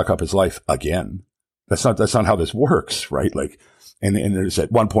decide to fuck up his life again. That's not how this works, right? Like, and there's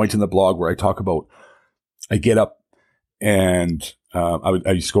at one point in the blog where I talk about, I get up and,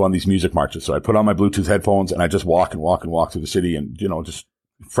 I used to go on these music marches. So I put on my Bluetooth headphones and I just walk through the city, and, just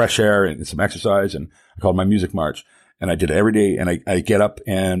fresh air and some exercise. And I called my music march, and I did it every day. And I get up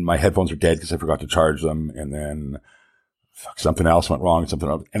and my headphones are dead because I forgot to charge them. And then something else went wrong,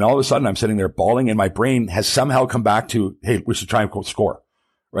 and all of a sudden I'm sitting there bawling, and my brain has somehow come back to, hey, we should try and score.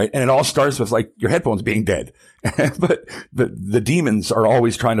 Right. And it all starts with like your headphones being dead, but the demons are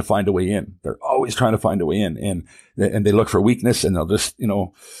always trying to find a way in. They're always trying to find a way in, and they look for weakness, and they'll just,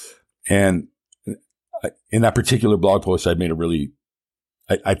 and in that particular blog post, I made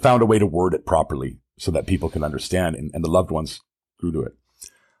I found a way to word it properly so that people can understand, and the loved ones grew to it.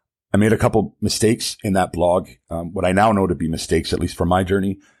 I made a couple mistakes in that blog. What I now know to be mistakes, at least for my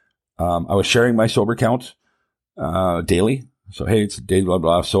journey. I was sharing my sober count, daily. So, hey, it's day, blah,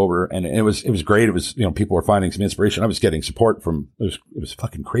 blah, sober. And it was great. It was, people were finding some inspiration. I was getting support from, it was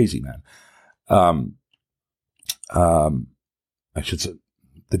fucking crazy, man. I should say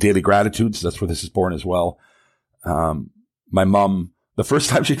the daily gratitudes. That's where this is born as well. My mom, the first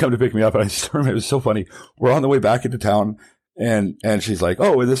time she come to pick me up, and I just remember, it was so funny. We're on the way back into town, and she's like,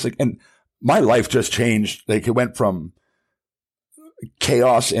 oh, is this like, and my life just changed. Like, it went from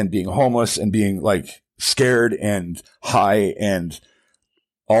chaos and being homeless and being like scared and high and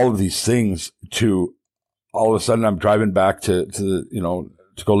all of these things to all of a sudden I'm driving back to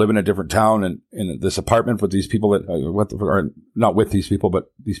to go live in a different town and in this apartment with these people that are not with these people,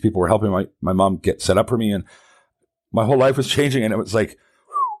 but these people were helping my mom get set up for me. And my whole life was changing, and it was like,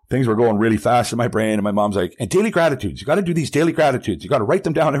 things were going really fast in my brain. And my mom's like, and daily gratitudes, you got to do these daily gratitudes. You got to write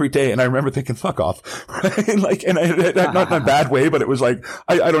them down every day. And I remember thinking, fuck off. Right? Like, and not in a bad way, but it was like,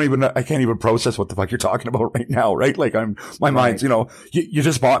 I can't even process what the fuck you're talking about right now. Right. Like my mind's, you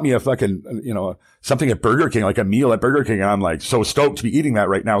just bought me a fucking, something at Burger King, like a meal at Burger King. And I'm like so stoked to be eating that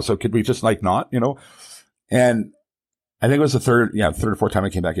right now. So could we just like not, and I think it was the third or fourth time I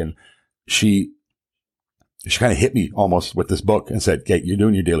came back in. She kind of hit me almost with this book and said, okay, you're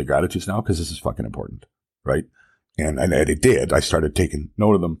doing your daily gratitudes now because this is fucking important. Right. And it did. I started taking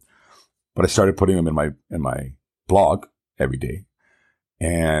note of them, but I started putting them in my blog every day.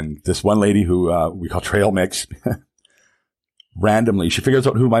 And this one lady who, we call Trail Mix, randomly, she figures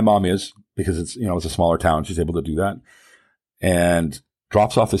out who my mom is because it's, it's a smaller town. She's able to do that, and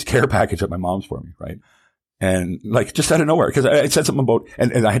drops off this care package at my mom's for me. Right. And like just out of nowhere, because I said something about,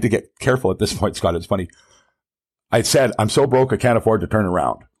 and I had to get careful at this point, Scott. It's funny. I said, I'm so broke, I can't afford to turn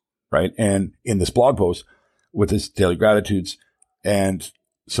around. Right. And in this blog post with this daily gratitudes. And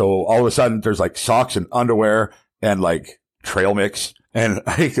so all of a sudden there's like socks and underwear and like Trail Mix and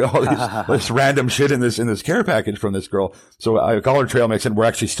like all this random shit in this care package from this girl. So I call her Trail Mix, and we're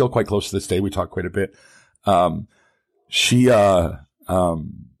actually still quite close to this day. We talk quite a bit. She,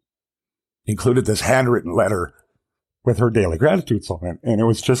 included this handwritten letter with her daily gratitudes on it. And it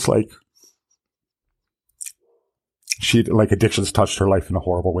was just like, addictions touched her life in a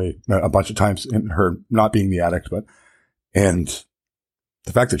horrible way a bunch of times, in her not being the addict, and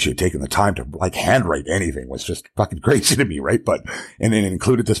the fact that she had taken the time to like handwrite anything was just fucking crazy to me. Right. And it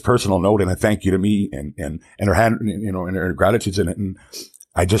included this personal note and a thank you to me and her hand, and her gratitudes in it. And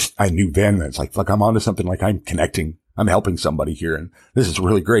I knew then that it's like, fuck, I'm onto something. Like, I'm connecting, I'm helping somebody here, and this is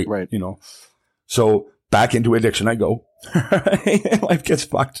really great. Right. So back into addiction I go. Life gets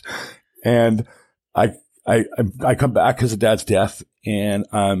fucked. And I come back because of Dad's death, and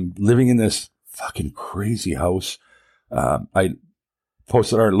I'm living in this fucking crazy house. I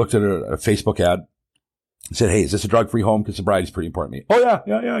looked at a Facebook ad and said, hey, is this a drug-free home? Because sobriety is pretty important to me. Oh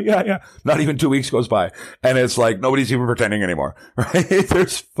yeah. Not even 2 weeks goes by, and it's like, nobody's even pretending anymore. Right.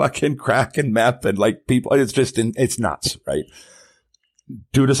 There's fucking crack and meth and like people. It's just, it's nuts. Right.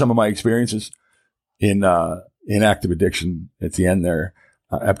 Due to some of my experiences in active addiction at the end there,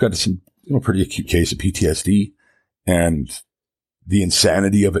 I've got some, pretty acute case of PTSD, and the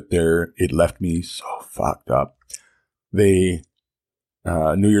insanity of it there, it left me so fucked up. New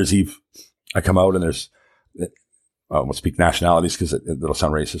Year's Eve, I come out and there's, I won't speak nationalities because it'll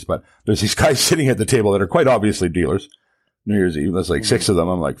sound racist, but there's these guys sitting at the table that are quite obviously dealers. New Year's Eve. There's like 6 of them.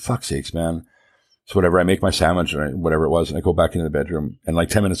 I'm like, fuck sakes, man. So whatever, I make my sandwich or whatever it was, and I go back into the bedroom, and like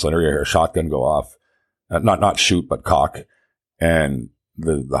 10 minutes later, I hear a shotgun go off. Not shoot, but cock. And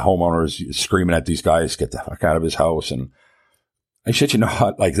the homeowner is screaming at these guys, get the fuck out of his house. And I shit you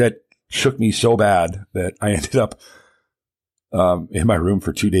not, like that shook me so bad that I ended up in my room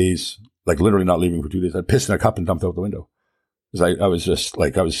for 2 days, like literally not leaving for 2 days. I pissed in a cup and dumped out the window. Because I was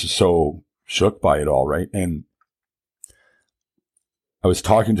just so shook by it all, right? And I was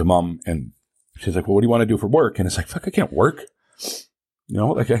talking to Mom, and she's like, well, what do you want to do for work? And it's like, fuck, I can't work. You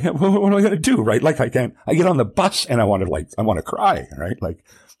know, like, what am I going to do? Right? Like, I get on the bus and I want to cry, right? Like,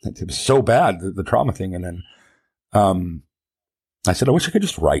 it was so bad, the trauma thing. And then, I said, I wish I could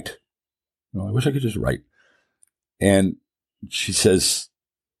just write. You know, I wish I could just write. And she says,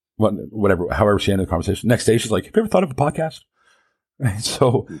 whatever, however she ended the conversation. Next day, she's like, have you ever thought of a podcast? And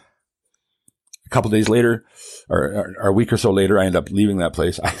so a couple of days later, or a week or so later, I end up leaving that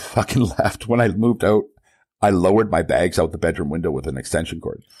place. I fucking left. When I moved out, I lowered my bags out the bedroom window with an extension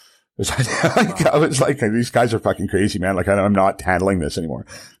cord. I was like, these guys are fucking crazy, man. Like, I'm not handling this anymore.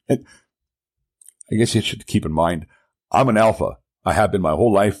 And I guess you should keep in mind, I'm an alpha. I have been my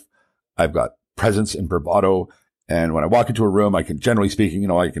whole life. I've got presence and bravado. And when I walk into a room, I can, generally speaking, you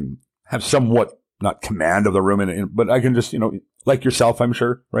know, I can have somewhat not command of the room, but I can just, you know, like yourself, I'm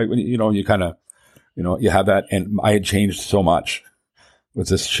sure, right? When you kind of, you know, you have that. And I had changed so much with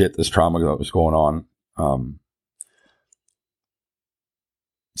this trauma that was going on.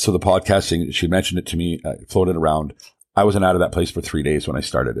 So the podcasting, she mentioned it to me, floated around. I wasn't out of that place for 3 days when I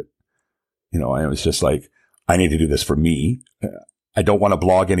started it. You know, I was just like, I need to do this for me. I don't want to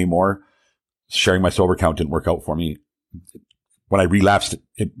blog anymore. Sharing my sober count didn't work out for me. When I relapsed,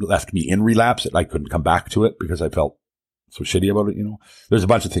 it left me in relapse. I couldn't come back to it because I felt so shitty about it. You know, there's a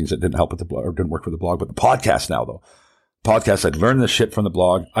bunch of things that didn't help with the blog or didn't work with the blog, but the podcast now though, I'd learned this shit from the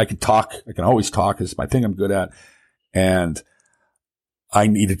blog. I can talk. I can always talk. It's my thing I'm good at. And I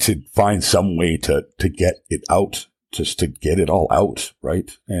needed to find some way to get it out, just to get it all out.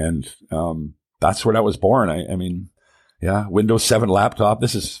 Right. And, that's where that was born. I mean, yeah, Windows 7 laptop.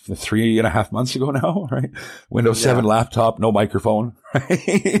 This is 3.5 months ago now, right? Windows 7 laptop, no microphone, right?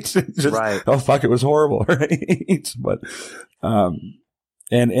 It's just, right. Oh, fuck, it was horrible, right? But,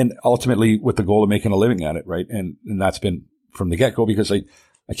 and ultimately with the goal of making a living at it, right? And that's been from the get-go because I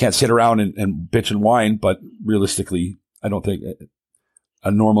can't sit around and bitch and whine, but realistically, I don't think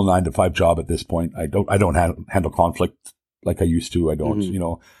a normal 9-to-5 job at this point, I don't handle conflict like I used to. I don't, you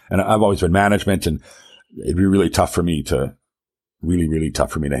know, and I've always been management, and it'd be really tough for me to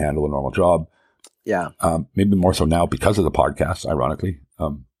handle a normal job. Yeah. Maybe more so now because of the podcast, ironically,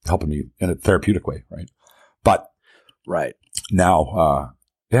 helping me in a therapeutic way. Right. But right now,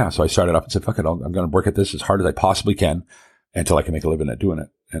 so I started up and said, fuck it. I'm going to work at this as hard as I possibly can until I can make a living at doing it.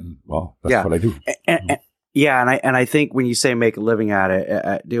 And well, that's what I do. And I think when you say make a living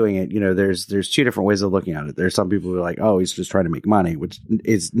at doing it, you know, there's 2 different ways of looking at it. There's some people who are like, oh, he's just trying to make money, which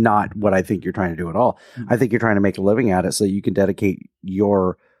is not what I think you're trying to do at all. I think you're trying to make a living at it so you can dedicate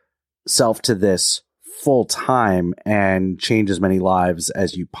yourself to this full time and change as many lives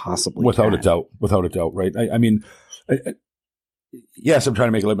as you possibly can. Without a doubt. Right. I mean, yes, I'm trying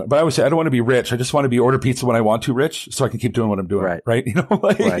to make a living, but I always say I don't want to be rich. I just want to order pizza when I want to rich so I can keep doing what I'm doing. Right. You know,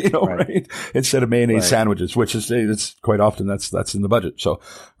 like, right. Instead of mayonnaise sandwiches, which is, it's quite often that's in the budget. So,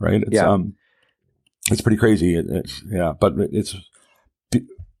 right. It's pretty crazy. But it's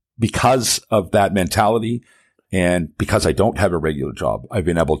because of that mentality and because I don't have a regular job, I've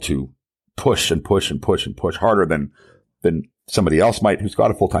been able to push and push and push and push harder than somebody else might who's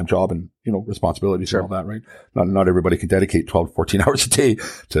got a full-time job and, you know, responsibilities and all that, right? Not everybody can dedicate 12 to 14 hours a day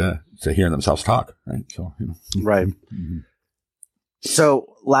to hearing themselves talk, right? So, you know. Right. Mm-hmm.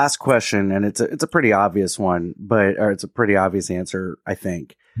 So last question, and it's a pretty obvious one, or it's a pretty obvious answer, I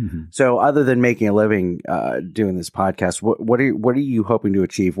think. Mm-hmm. So other than making a living, doing this podcast, what are you hoping to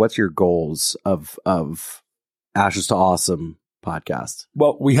achieve? What's your goals of Ashes to Awesome podcast?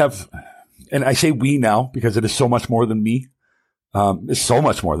 Well, we have, and I say we now because it is so much more than me. It's so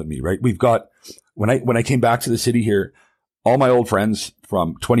much more than me, right? We've got, when I came back to the city here, all my old friends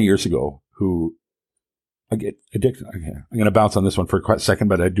from 20 years ago who I get addicted. I'm going to bounce on this one for a second,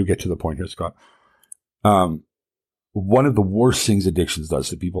 but I do get to the point here, Scott. One of the worst things addictions does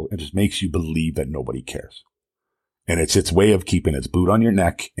to people, it just makes you believe that nobody cares. And it's its way of keeping its boot on your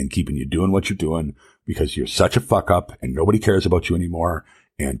neck and keeping you doing what you're doing because you're such a fuck up and nobody cares about you anymore.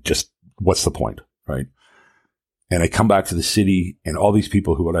 And just what's the point, right? And I come back to the city and all these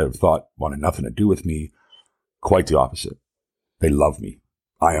people who would I have thought wanted nothing to do with me, quite the opposite. They love me.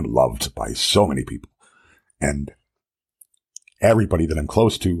 I am loved by so many people. And everybody that I'm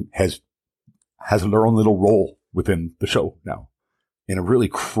close to has their own little role within the show now in a really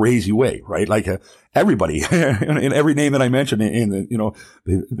crazy way, right? Like everybody in every name that I mentioned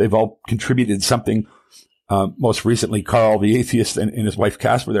they've all contributed something. Most recently, Carl, the atheist, and his wife,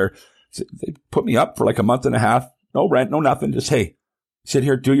 Casper, they put me up for like a month and a half. No rent, no nothing. Just, hey, sit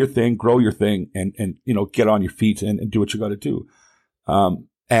here, do your thing, grow your thing, and get on your feet and do what you got to do. And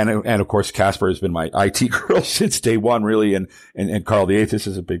of course, Casper has been my IT girl since day one, really. And Carl, the atheist,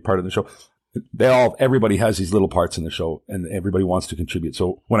 is a big part of the show. Everybody has these little parts in the show, and everybody wants to contribute.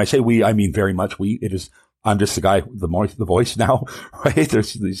 So when I say we, I mean very much we. I'm just the guy, the voice now, right?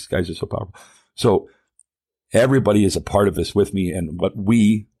 These guys are so powerful. So everybody is a part of this with me, and what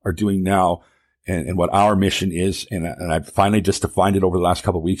we are doing now and what our mission is. And I've finally just defined it over the last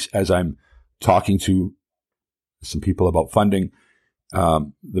couple of weeks as I'm talking to some people about funding,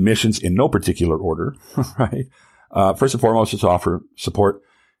 the missions in no particular order, right? First and foremost is to offer support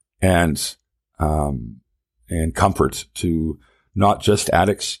and comfort to not just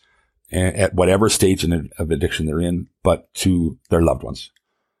addicts at whatever stage of addiction they're in, but to their loved ones,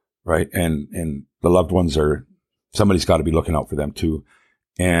 right? And the loved ones somebody's got to be looking out for them too.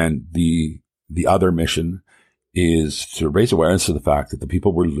 And the other mission is to raise awareness of the fact that the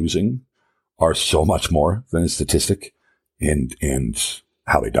people we're losing are so much more than a statistic and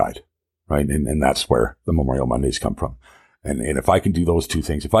how they died, right? And that's where the Memorial Mondays come from. And if I can do those two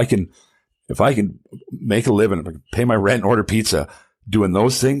things, if I can make a living, if I can pay my rent and order pizza, doing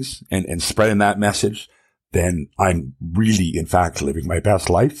those things and spreading that message, then I'm really, in fact, living my best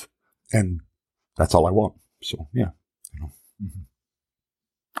life. And that's all I want. So, yeah.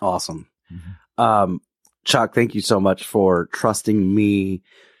 Awesome. Mm-hmm. Chuck, thank you so much for trusting me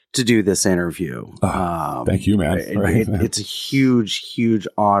to do this interview. Thank you, man. It's a huge, huge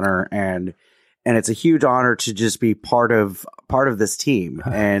honor, and it's a huge honor to just be part of this team.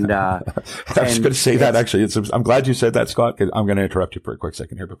 And I was going to say that actually. I'm glad you said that, Scott, because I'm going to interrupt you for a quick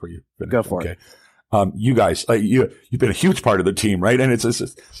second here before you finish. Go for it. You guys, you've been a huge part of the team, right? And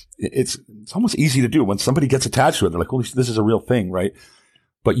it's almost easy to do when somebody gets attached to it. They're like, "Holy, this is a real thing," right?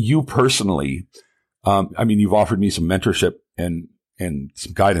 But you personally, you've offered me some mentorship and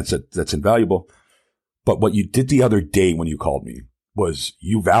some guidance that's invaluable. But what you did the other day when you called me was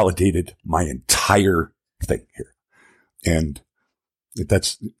you validated my entire thing here. And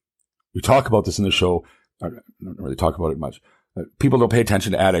we talk about this in the show. I don't really talk about it much. People don't pay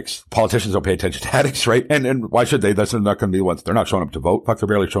attention to addicts. Politicians don't pay attention to addicts, right? And why should they? That's not going to be the ones. They're not showing up to vote. Fuck, they're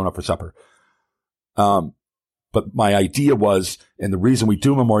barely showing up for supper. But my idea was, and the reason we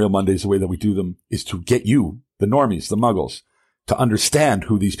do Memorial Mondays the way that we do them is to get you, the normies, the muggles, to understand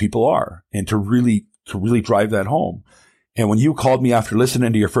who these people are and to really drive that home. And when you called me after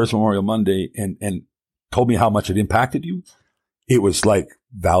listening to your first Memorial Monday and told me how much it impacted you, it was like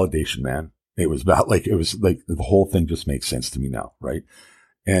validation, man. It was like the whole thing just makes sense to me now. Right.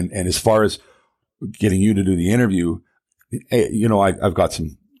 And as far as getting you to do the interview, I've got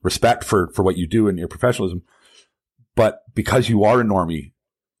some respect for what you do and your professionalism, but because you are a normie,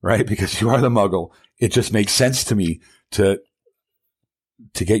 right? Because you are the muggle, it just makes sense to me to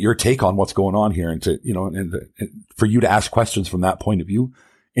get your take on what's going on here and and for you to ask questions from that point of view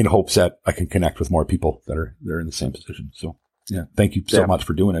in hopes that I can connect with more people they're in the same position. So yeah, thank you so much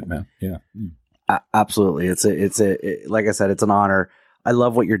for doing it, man. Yeah. Absolutely. It's like I said, it's an honor. I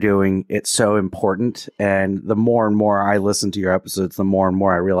love what you're doing. It's so important. And the more and more I listen to your episodes, the more and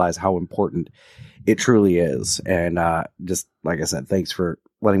more I realize how important it truly is. And just like I said, thanks for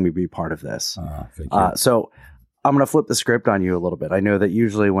letting me be part of this. Thank you. So I'm going to flip the script on you a little bit. I know that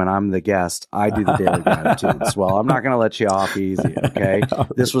usually when I'm the guest, I do the daily gratitudes. Well, I'm not going to let you off easy. Okay.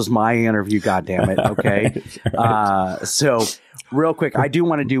 This was my interview. God damn it. Okay. So real quick, I do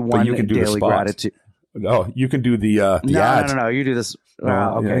want to do one daily gratitude. Oh, you can do the ad. No. You do this.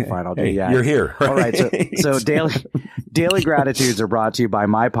 Okay, fine. I'll do the ad. You're here. All right. So daily gratitudes are brought to you by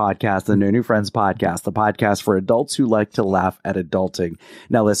my podcast, the No New Friends Podcast, the podcast for adults who like to laugh at adulting.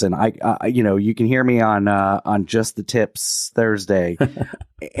 Now, listen, you can hear me on Just the Tips Thursday,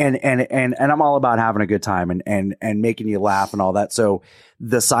 and I'm all about having a good time and making you laugh and all that. So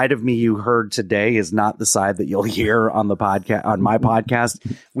the side of me you heard today is not the side that you'll hear on the podcast, on my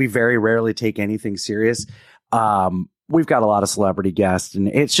podcast. We very rarely take anything serious. We've got a lot of celebrity guests, and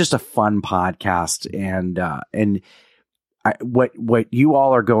it's just a fun podcast. And what you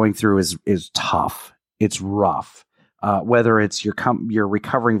all are going through is tough. It's rough. Whether it's you're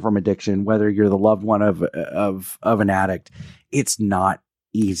recovering from addiction, whether you're the loved one of an addict, it's not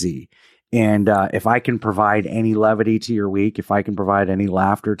easy. And if I can provide any levity to your week, if I can provide any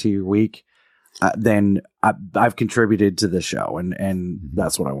laughter to your week, then I've contributed to the show, and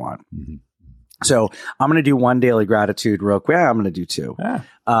that's what I want. Mm-hmm. So I'm going to do one daily gratitude real quick. I'm going to do two. Yeah.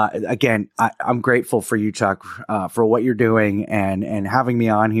 Again, I'm grateful for you, Chuck, for what you're doing and having me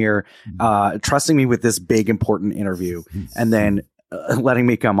on here, trusting me with this big, important interview, and then letting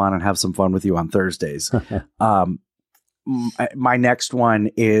me come on and have some fun with you on Thursdays. My next one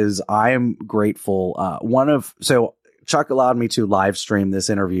is I am grateful. So Chuck allowed me to live stream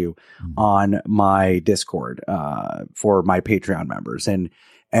this interview on my Discord for my Patreon members. And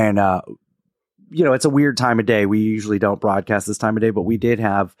it's a weird time of day. We usually don't broadcast this time of day, but we did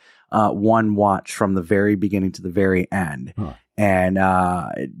have one watch from the very beginning to the very end. Huh. And,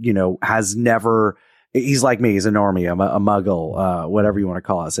 has never, he's like me. He's a normie, a muggle, whatever you want to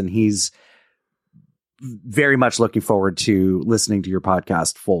call us. And he's very much looking forward to listening to your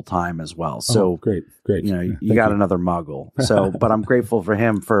podcast full time as well. So great. You got another muggle. So, but I'm grateful for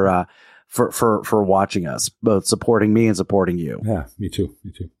him for watching us, both supporting me and supporting you. Yeah, me too.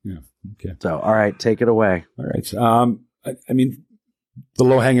 Yeah. Okay. So, all right, take it away. All right. I mean, the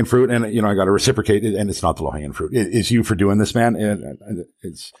low hanging fruit, and I got to reciprocate it, and it's not the low hanging fruit. It's you for doing this, man. And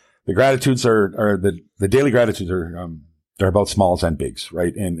it's the gratitudes are the daily gratitudes are they're about smalls and bigs,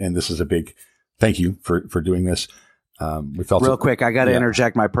 right? And this is a big thank you for doing this. We felt real quick. I got to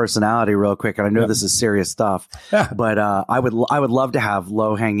interject my personality real quick, and I know this is serious stuff, but I would love to have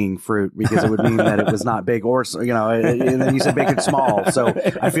low hanging fruit because it would mean that it was not big or and then you said big and small, so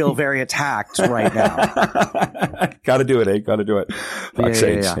I feel very attacked right now. Got to do it, Got to do it.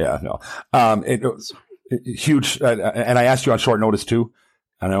 Huge, and I asked you on short notice too.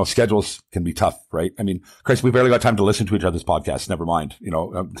 I know schedules can be tough, right? I mean, Chris, we barely got time to listen to each other's podcasts. Never mind,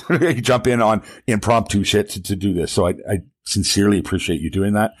 you jump in on impromptu shit to do this. So I sincerely appreciate you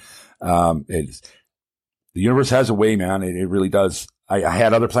doing that. The universe has a way, man. It really does. I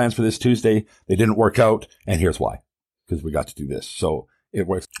had other plans for this Tuesday. They didn't work out. And here's why, because we got to do this. So it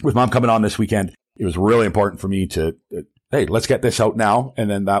works. With Mom coming on this weekend, it was really important for me to, hey, let's get this out now. And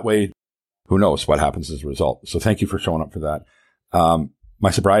then that way, who knows what happens as a result. So thank you for showing up for that. My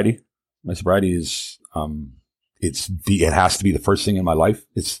sobriety is, it has to be the first thing in my life.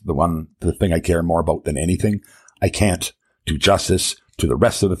 It's the thing I care more about than anything. I can't do justice to the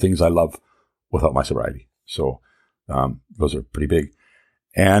rest of the things I love without my sobriety. So, those are pretty big.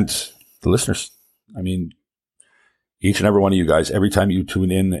 And the listeners, I mean, each and every one of you guys, every time you tune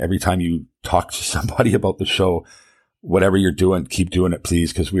in, every time you talk to somebody about the show, whatever you're doing, keep doing it,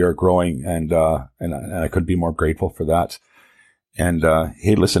 please, because we are growing and I couldn't be more grateful for that. And,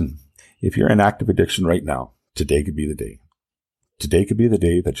 hey, listen, if you're in active addiction right now, today could be the day. Today could be the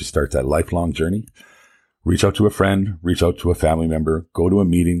day that you start that lifelong journey. Reach out to a friend, reach out to a family member, go to a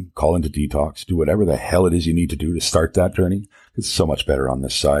meeting, call into detox, do whatever the hell it is you need to do to start that journey. It's so much better on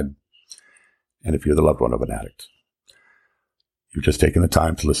this side. And if you're the loved one of an addict, you've just taken the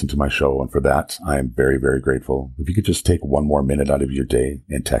time to listen to my show. And for that, I am very, very grateful. If you could just take one more minute out of your day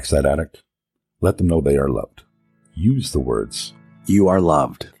and text that addict, let them know they are loved. Use the words, "You are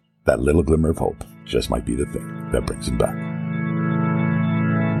loved." That little glimmer of hope just might be the thing that brings them back.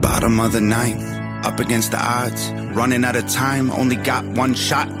 Bottom of the ninth, up against the odds, running out of time, only got one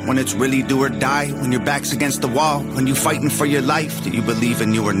shot. When it's really do or die, when your back's against the wall, when you fighting for your life, do you believe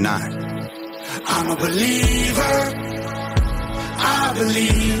in you or not? I'm a believer, I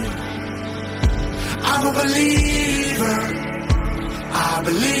believe. I'm a believer, I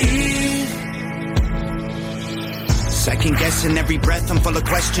believe. Second guessing every breath, I'm full of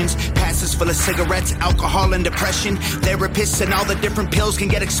questions. Passes full of cigarettes, alcohol and depression. Therapists and all the different pills can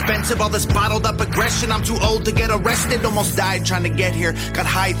get expensive. All this bottled up aggression, I'm too old to get arrested. Almost died trying to get here. Got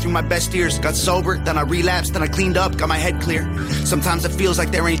high through my best years. Got sober, then I relapsed, then I cleaned up, got my head clear. Sometimes it feels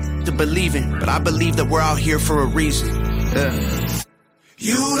like there ain't to believe in, but I believe that we're out here for a reason.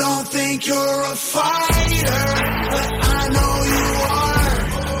 You don't think you're a fighter, but I know you are.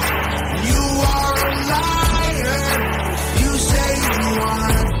 You are a liar. You say you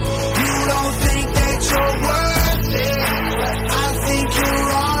are. You don't think that you're worth it, but I think you're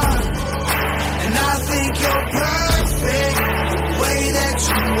wrong. And I think you're perfect the way that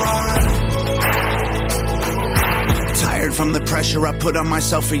you are. Tired from the pressure I put on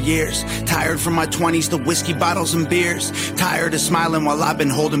myself for years. Tired from my 20s, the whiskey bottles and beers. Tired of smiling while I've been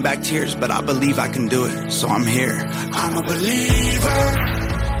holding back tears, but I believe I can do it, so I'm here. I'm a believer,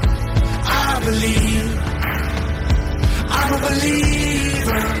 I believe. I'm a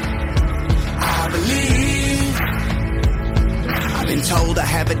believer, I believe. I've been been told I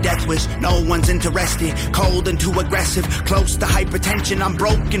have a death wish, no one's interested. Cold and too aggressive, close to hypertension. I'm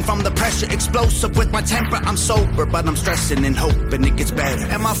broken from the pressure, explosive with my temper. I'm sober, but I'm stressing and hoping it gets better.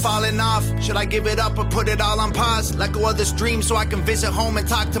 Am I falling off? Should I give it up or put it all on pause? Let go of this dream so I can visit home and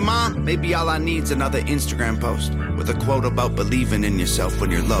talk to mom? Maybe all I need's another Instagram post with a quote about believing in yourself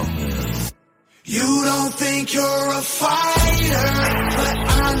when you're low. You don't think you're a fighter, but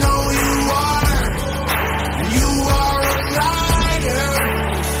I know you are. You are a liar.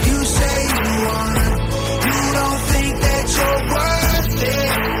 You say you are. You don't think that you're worth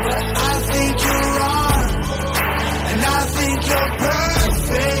it, but I think you're wrong. And I think you're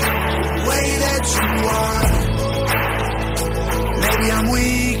perfect the way that you are. Maybe I'm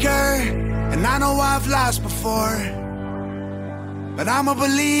weaker, and I know I've lost before, but I'm a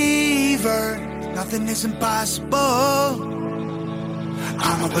believer. Nothing is impossible.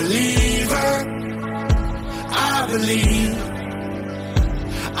 I'm a believer. I believe.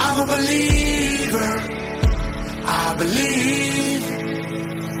 I'm a believer. I believe.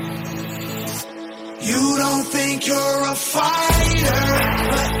 You don't think you're a fighter,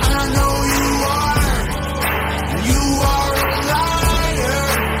 but I know